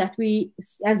power that we,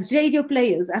 as radio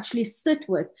players, actually sit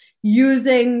with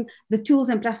using the tools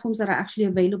and platforms that are actually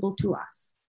available to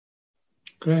us.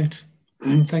 Great.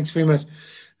 Thanks very much.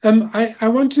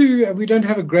 We don't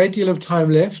have a great deal of time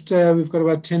left. We've got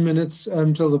about 10 minutes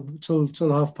till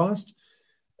 5:30.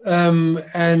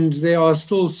 And there are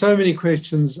still so many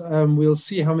questions. We'll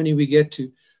see how many we get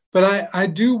to. But I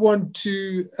do want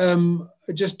to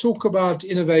just talk about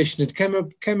innovation. It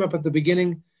came up at the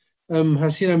beginning.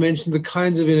 Hasina mentioned the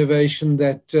kinds of innovation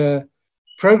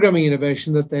programming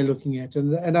innovation that they're looking at.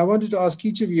 And I wanted to ask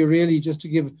each of you really just to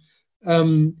give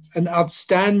an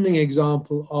outstanding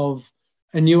example of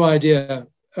a new idea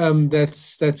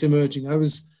that's emerging. I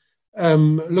was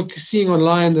seeing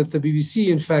online that the BBC,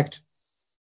 in fact,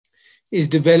 is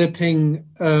developing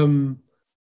an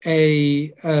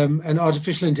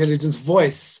artificial intelligence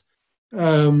voice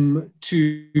to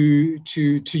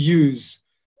use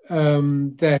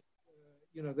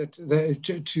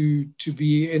to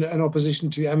be in an opposition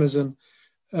to Amazon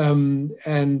and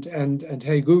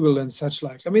Hey Google and such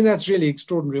like. I mean, that's really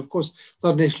extraordinary. Of course,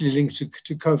 not necessarily linked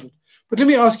to COVID. But let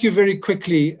me ask you very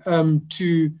quickly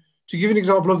to give an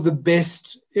example of the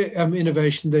best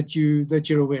innovation that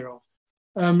you're aware of.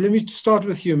 Let me start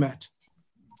with you, Matt.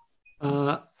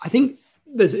 I think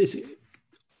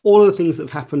all of the things that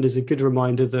have happened is a good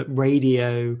reminder that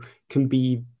radio can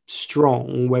be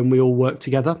strong when we all work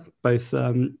together, both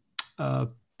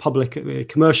public,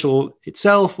 commercial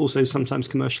itself, also sometimes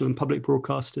commercial and public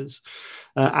broadcasters,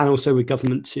 and also with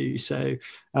government too. So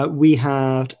we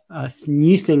had a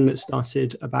new thing that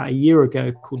started about a year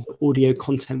ago called the Audio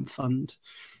Content Fund,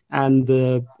 and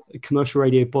the commercial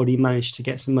radio body managed to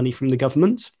get some money from the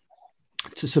government.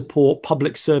 to support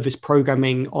public service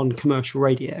programming on commercial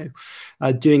radio,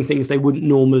 doing things they wouldn't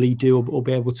normally do or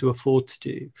be able to afford to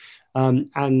do.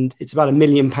 And it's about £1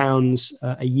 million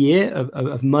a year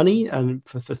of money, and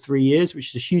for 3 years,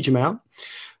 which is a huge amount.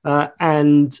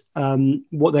 And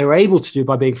what they were able to do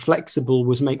by being flexible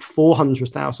was make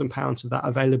 £400,000 of that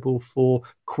available for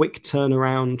quick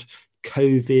turnaround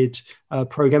COVID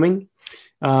programming.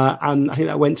 And I think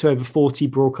that went to over 40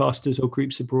 broadcasters or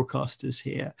groups of broadcasters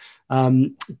here.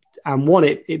 And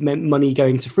it meant money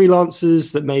going to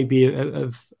freelancers that maybe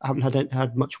haven't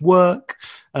had much work.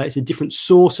 It's a different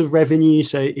source of revenue.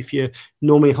 So if you're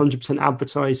normally 100%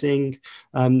 advertising,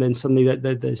 then suddenly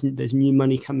there's new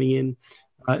money coming in.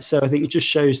 So I think it just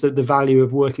shows that the value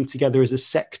of working together as a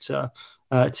sector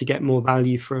to get more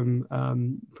value from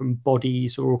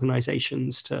bodies or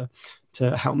organizations to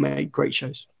help make great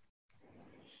shows.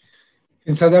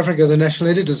 In South Africa, the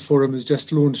National Editors Forum has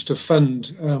just launched a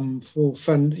fund to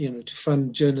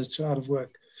fund journalists who are out of work.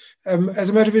 As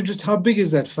a matter of interest, how big is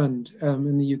that fund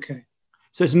in the UK?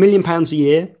 So it's £1 million a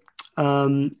year,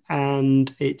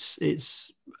 and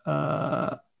it's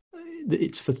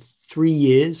for 3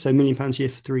 years, so £1 million a year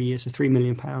for 3 years, so £3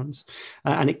 million,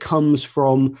 and it comes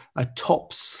from a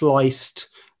top sliced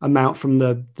amount from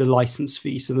the license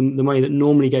fee. So the money that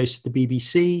normally goes to the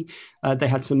BBC, they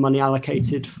had some money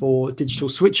allocated for digital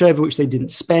switchover, which they didn't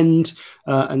spend.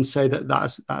 And so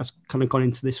that's kind of gone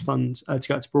into this fund to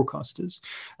go out to broadcasters.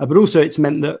 But also it's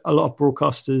meant that a lot of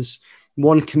broadcasters,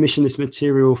 one, commission this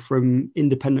material from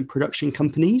independent production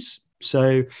companies.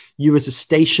 So you as a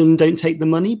station don't take the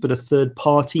money, but a third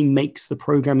party makes the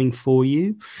programming for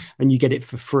you and you get it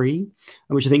for free,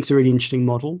 which I think is a really interesting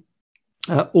model.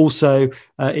 Also,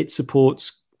 it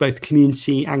supports both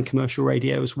community and commercial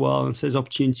radio as well. And so there's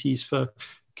opportunities for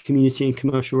community and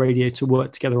commercial radio to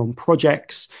work together on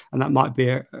projects. And that might be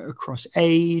across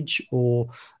age or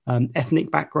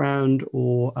ethnic background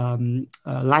or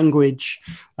language,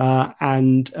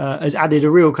 and has added a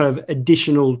real kind of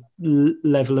additional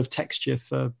level of texture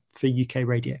for UK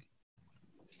radio.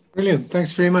 Brilliant.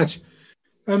 Thanks very much.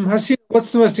 Hasina,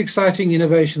 what's the most exciting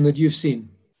innovation that you've seen?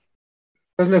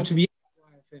 Doesn't have to be.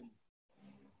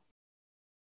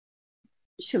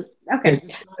 Sure. Okay.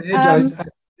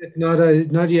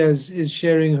 Nadia is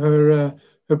sharing her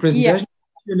presentation.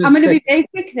 Yeah. I'm going to be very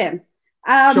quick then.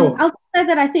 Sure. I'll say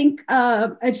that I think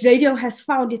radio has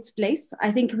found its place.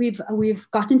 I think we've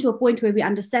gotten to a point where we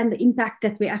understand the impact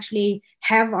that we actually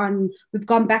have on. We've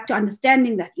gone back to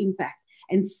understanding that impact,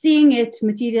 and seeing it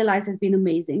materialize has been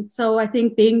amazing. So I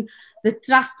think being the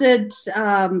trusted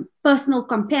personal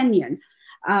companion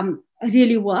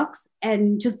really works,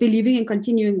 and just believing and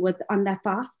continuing on that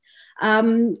path.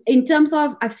 In terms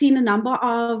of, I've seen a number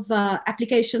of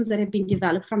applications that have been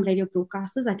developed from radio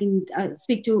broadcasters. I can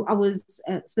speak to ours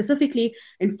specifically,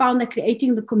 and found that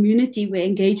creating the community where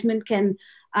engagement can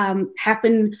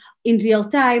happen in real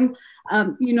time.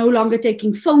 You're no longer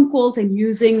taking phone calls and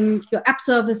using your app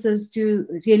services to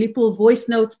really pull voice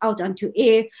notes out onto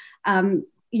air.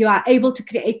 You are able to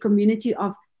create community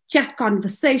of chat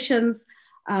conversations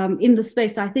in the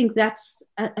space. So I think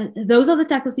those are the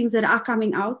type of things that are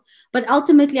coming out. But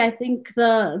ultimately, I think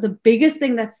the biggest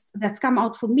thing that's come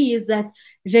out for me is that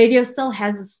radio still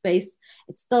has a space.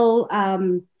 It's still,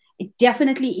 it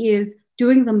definitely is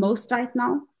doing the most right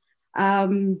now.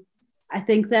 I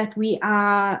think that we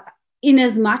are, in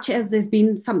as much as there's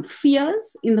been some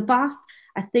fears in the past,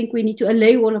 I think we need to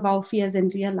allay all of our fears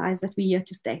and realize that we're here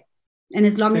to stay. And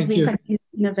as long as we continue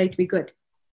to innovate, we're good.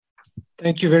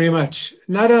 Thank you very much.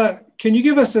 Nada, can you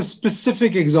give us a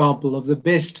specific example of the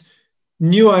best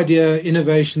new idea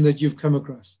innovation that you've come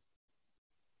across?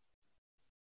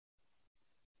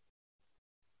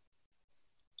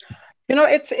 You know,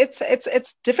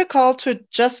 it's difficult to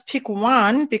just pick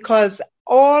one, because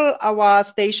all our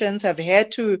stations have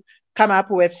had to come up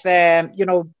with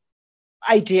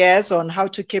ideas on how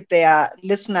to keep their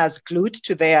listeners glued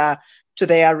to their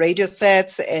radio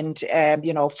sets, and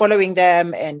following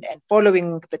them and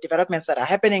following the developments that are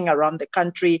happening around the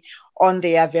country on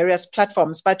their various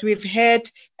platforms. But we've had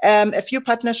a few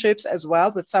partnerships as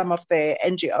well with some of the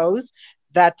NGOs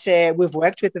that we've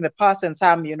worked with in the past, and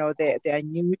some they are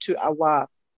new to our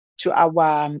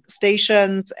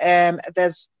stations.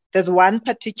 There's one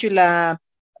particular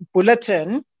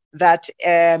bulletin that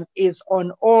is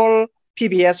on all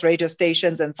PBS radio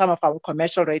stations and some of our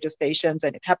commercial radio stations,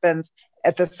 and it happens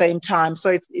at the same time. So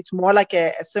it's more like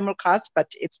a simulcast,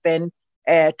 but it's then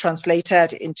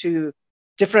translated into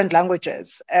different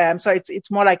languages. So it's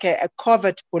more like a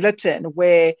covered bulletin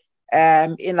where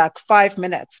in like 5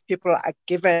 minutes, people are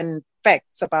given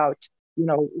facts about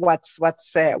what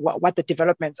the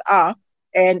developments are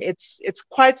and it's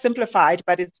quite simplified,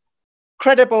 but it's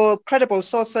credible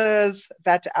sources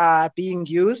that are being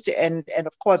used, and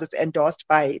of course it's endorsed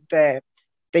by the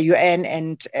UN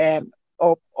and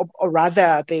or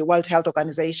rather the World Health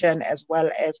Organization, as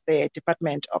well as the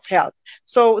Department of Health.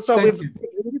 So we've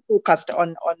really focused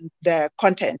on the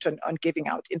content, on giving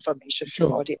out information to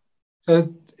the audience.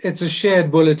 So it's a shared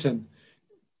bulletin.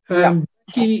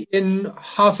 Becky, in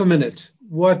half a minute,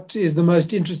 what is the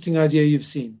most interesting idea you've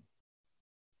seen?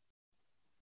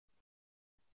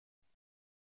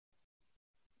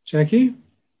 Jackie,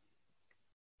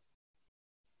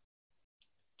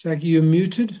 you're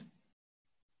muted.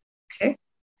 Okay.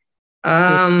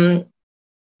 From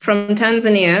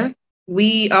Tanzania,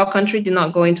 our country did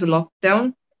not go into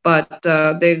lockdown, but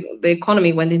the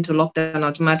economy went into lockdown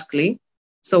automatically.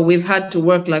 So we've had to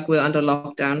work like we're under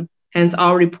lockdown. Hence,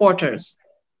 our reporters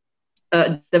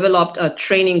developed a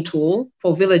training tool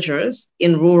for villagers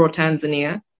in rural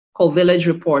Tanzania called Village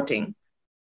Reporting.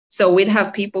 So we'd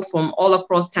have people from all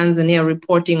across Tanzania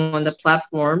reporting on the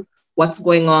platform what's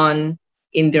going on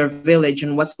in their village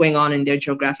and what's going on in their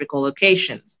geographical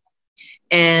locations.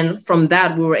 And from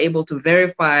that, we were able to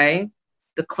verify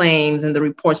the claims and the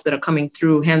reports that are coming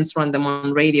through, hence run them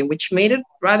on radio, which made it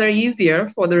rather easier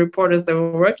for the reporters that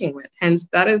we're working with. Hence,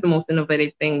 that is the most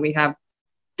innovative thing we have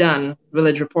done,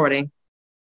 village reporting.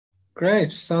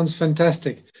 Great. Sounds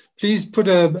fantastic. Please put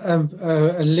a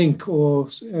link or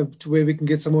to where we can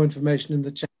get some more information in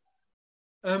the chat.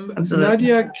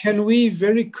 Nadia, can we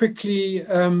very quickly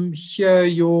hear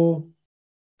your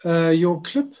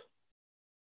clip?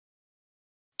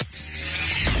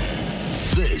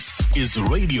 This is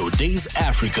Radio Days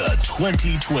Africa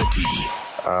 2020.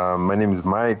 My name is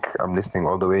Mike. I'm listening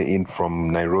all the way in from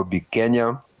Nairobi,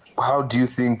 Kenya. How do you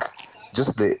think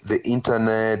just the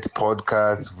internet,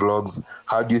 podcasts, vlogs,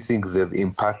 how do you think they've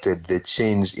impacted the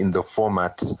change in the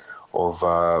format of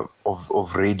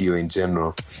radio in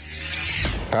general?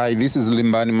 Hi, this is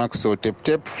Limbani Maxo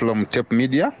Tep from Tep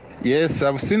Media. Yes,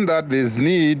 I've seen that there's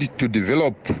need to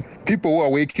develop people who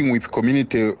are working with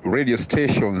community radio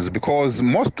stations, because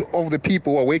most of the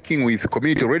people who are working with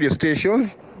community radio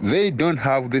stations, they don't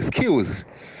have the skills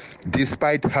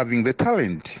despite having the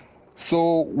talent.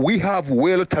 So we have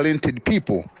well-talented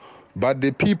people, but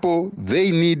the people,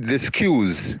 they need the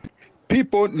skills.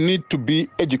 People need to be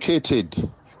educated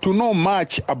to know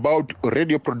much about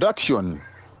radio production.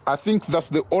 I think that's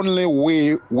the only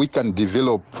way we can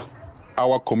develop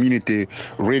our community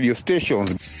radio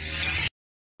stations.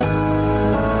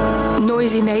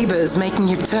 Noisy neighbors making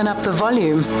you turn up the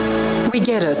volume. We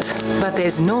get it, but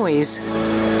there's noise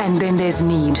and then there's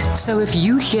need. So if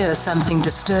you hear something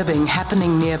disturbing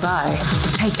happening nearby,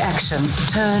 take action.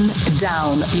 Turn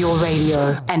down your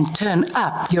radio and turn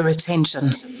up your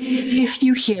attention. If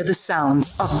you hear the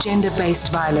sounds of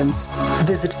gender-based violence,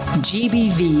 visit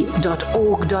gbv.org.za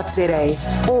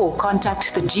or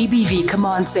contact the GBV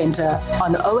Command Center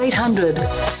on 0800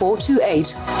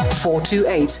 428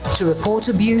 428 to report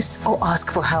abuse or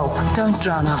ask for help. Don't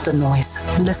drown out the noise.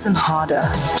 Listen harder.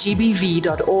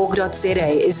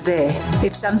 gbv.org.za is there.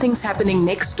 If something's happening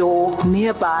next door,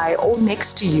 nearby, or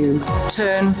next to you,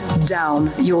 turn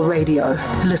down your radio.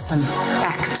 Listen.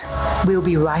 Act. We'll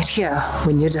be right here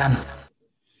when you're done.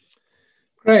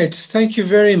 Great. Thank you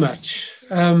very much.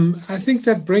 I think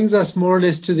that brings us more or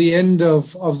less to the end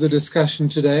of the discussion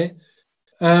today.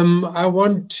 I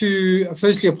want to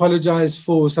firstly apologize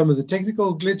for some of the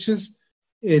technical glitches.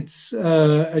 It's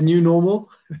a new normal,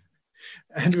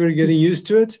 and we're getting used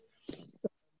to it.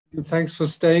 Thanks for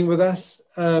staying with us.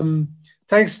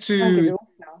 Thanks to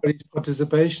everybody's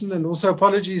participation, and also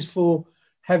apologies for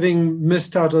having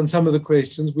missed out on some of the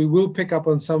questions. We will pick up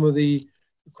on some of the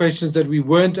questions that we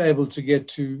weren't able to get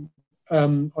to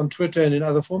on Twitter and in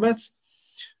other formats.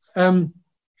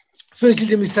 Firstly,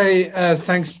 let me say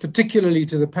thanks particularly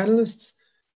to the panelists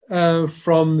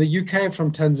from the UK,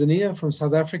 from Tanzania, from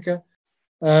South Africa.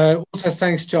 Also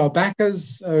thanks to our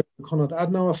backers, Konrad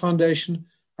Adenauer Foundation,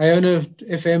 Iona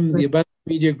FM, the Abundant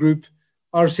Media Group,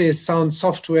 RCS Sound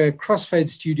Software, Crossfade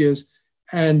Studios,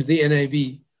 and the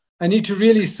NAB. I need to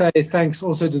really say thanks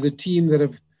also to the team that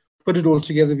have put it all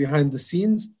together behind the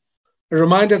scenes. A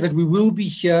reminder that we will be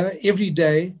here every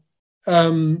day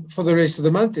for the rest of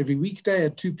the month, every weekday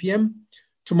at 2 p.m.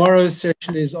 Tomorrow's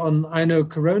session is on I Know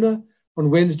Corona.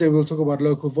 On Wednesday, we'll talk about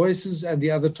local voices and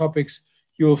the other topics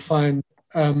you'll find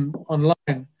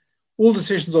online. All the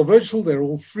sessions are virtual. They're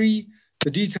all free.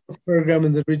 The details program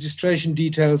and the registration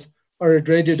details are at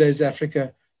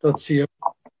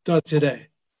radiodaysafrica.co.za.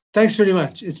 Thanks very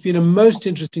much. It's been a most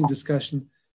interesting discussion.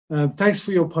 Thanks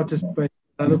for your participation.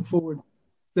 I look forward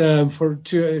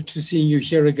to seeing you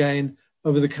here again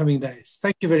over the coming days.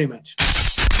 Thank you very much.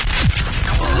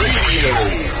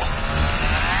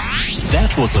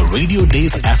 That was a Radio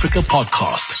Days Africa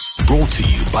podcast, brought to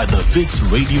you by the Wits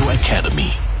Radio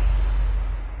Academy.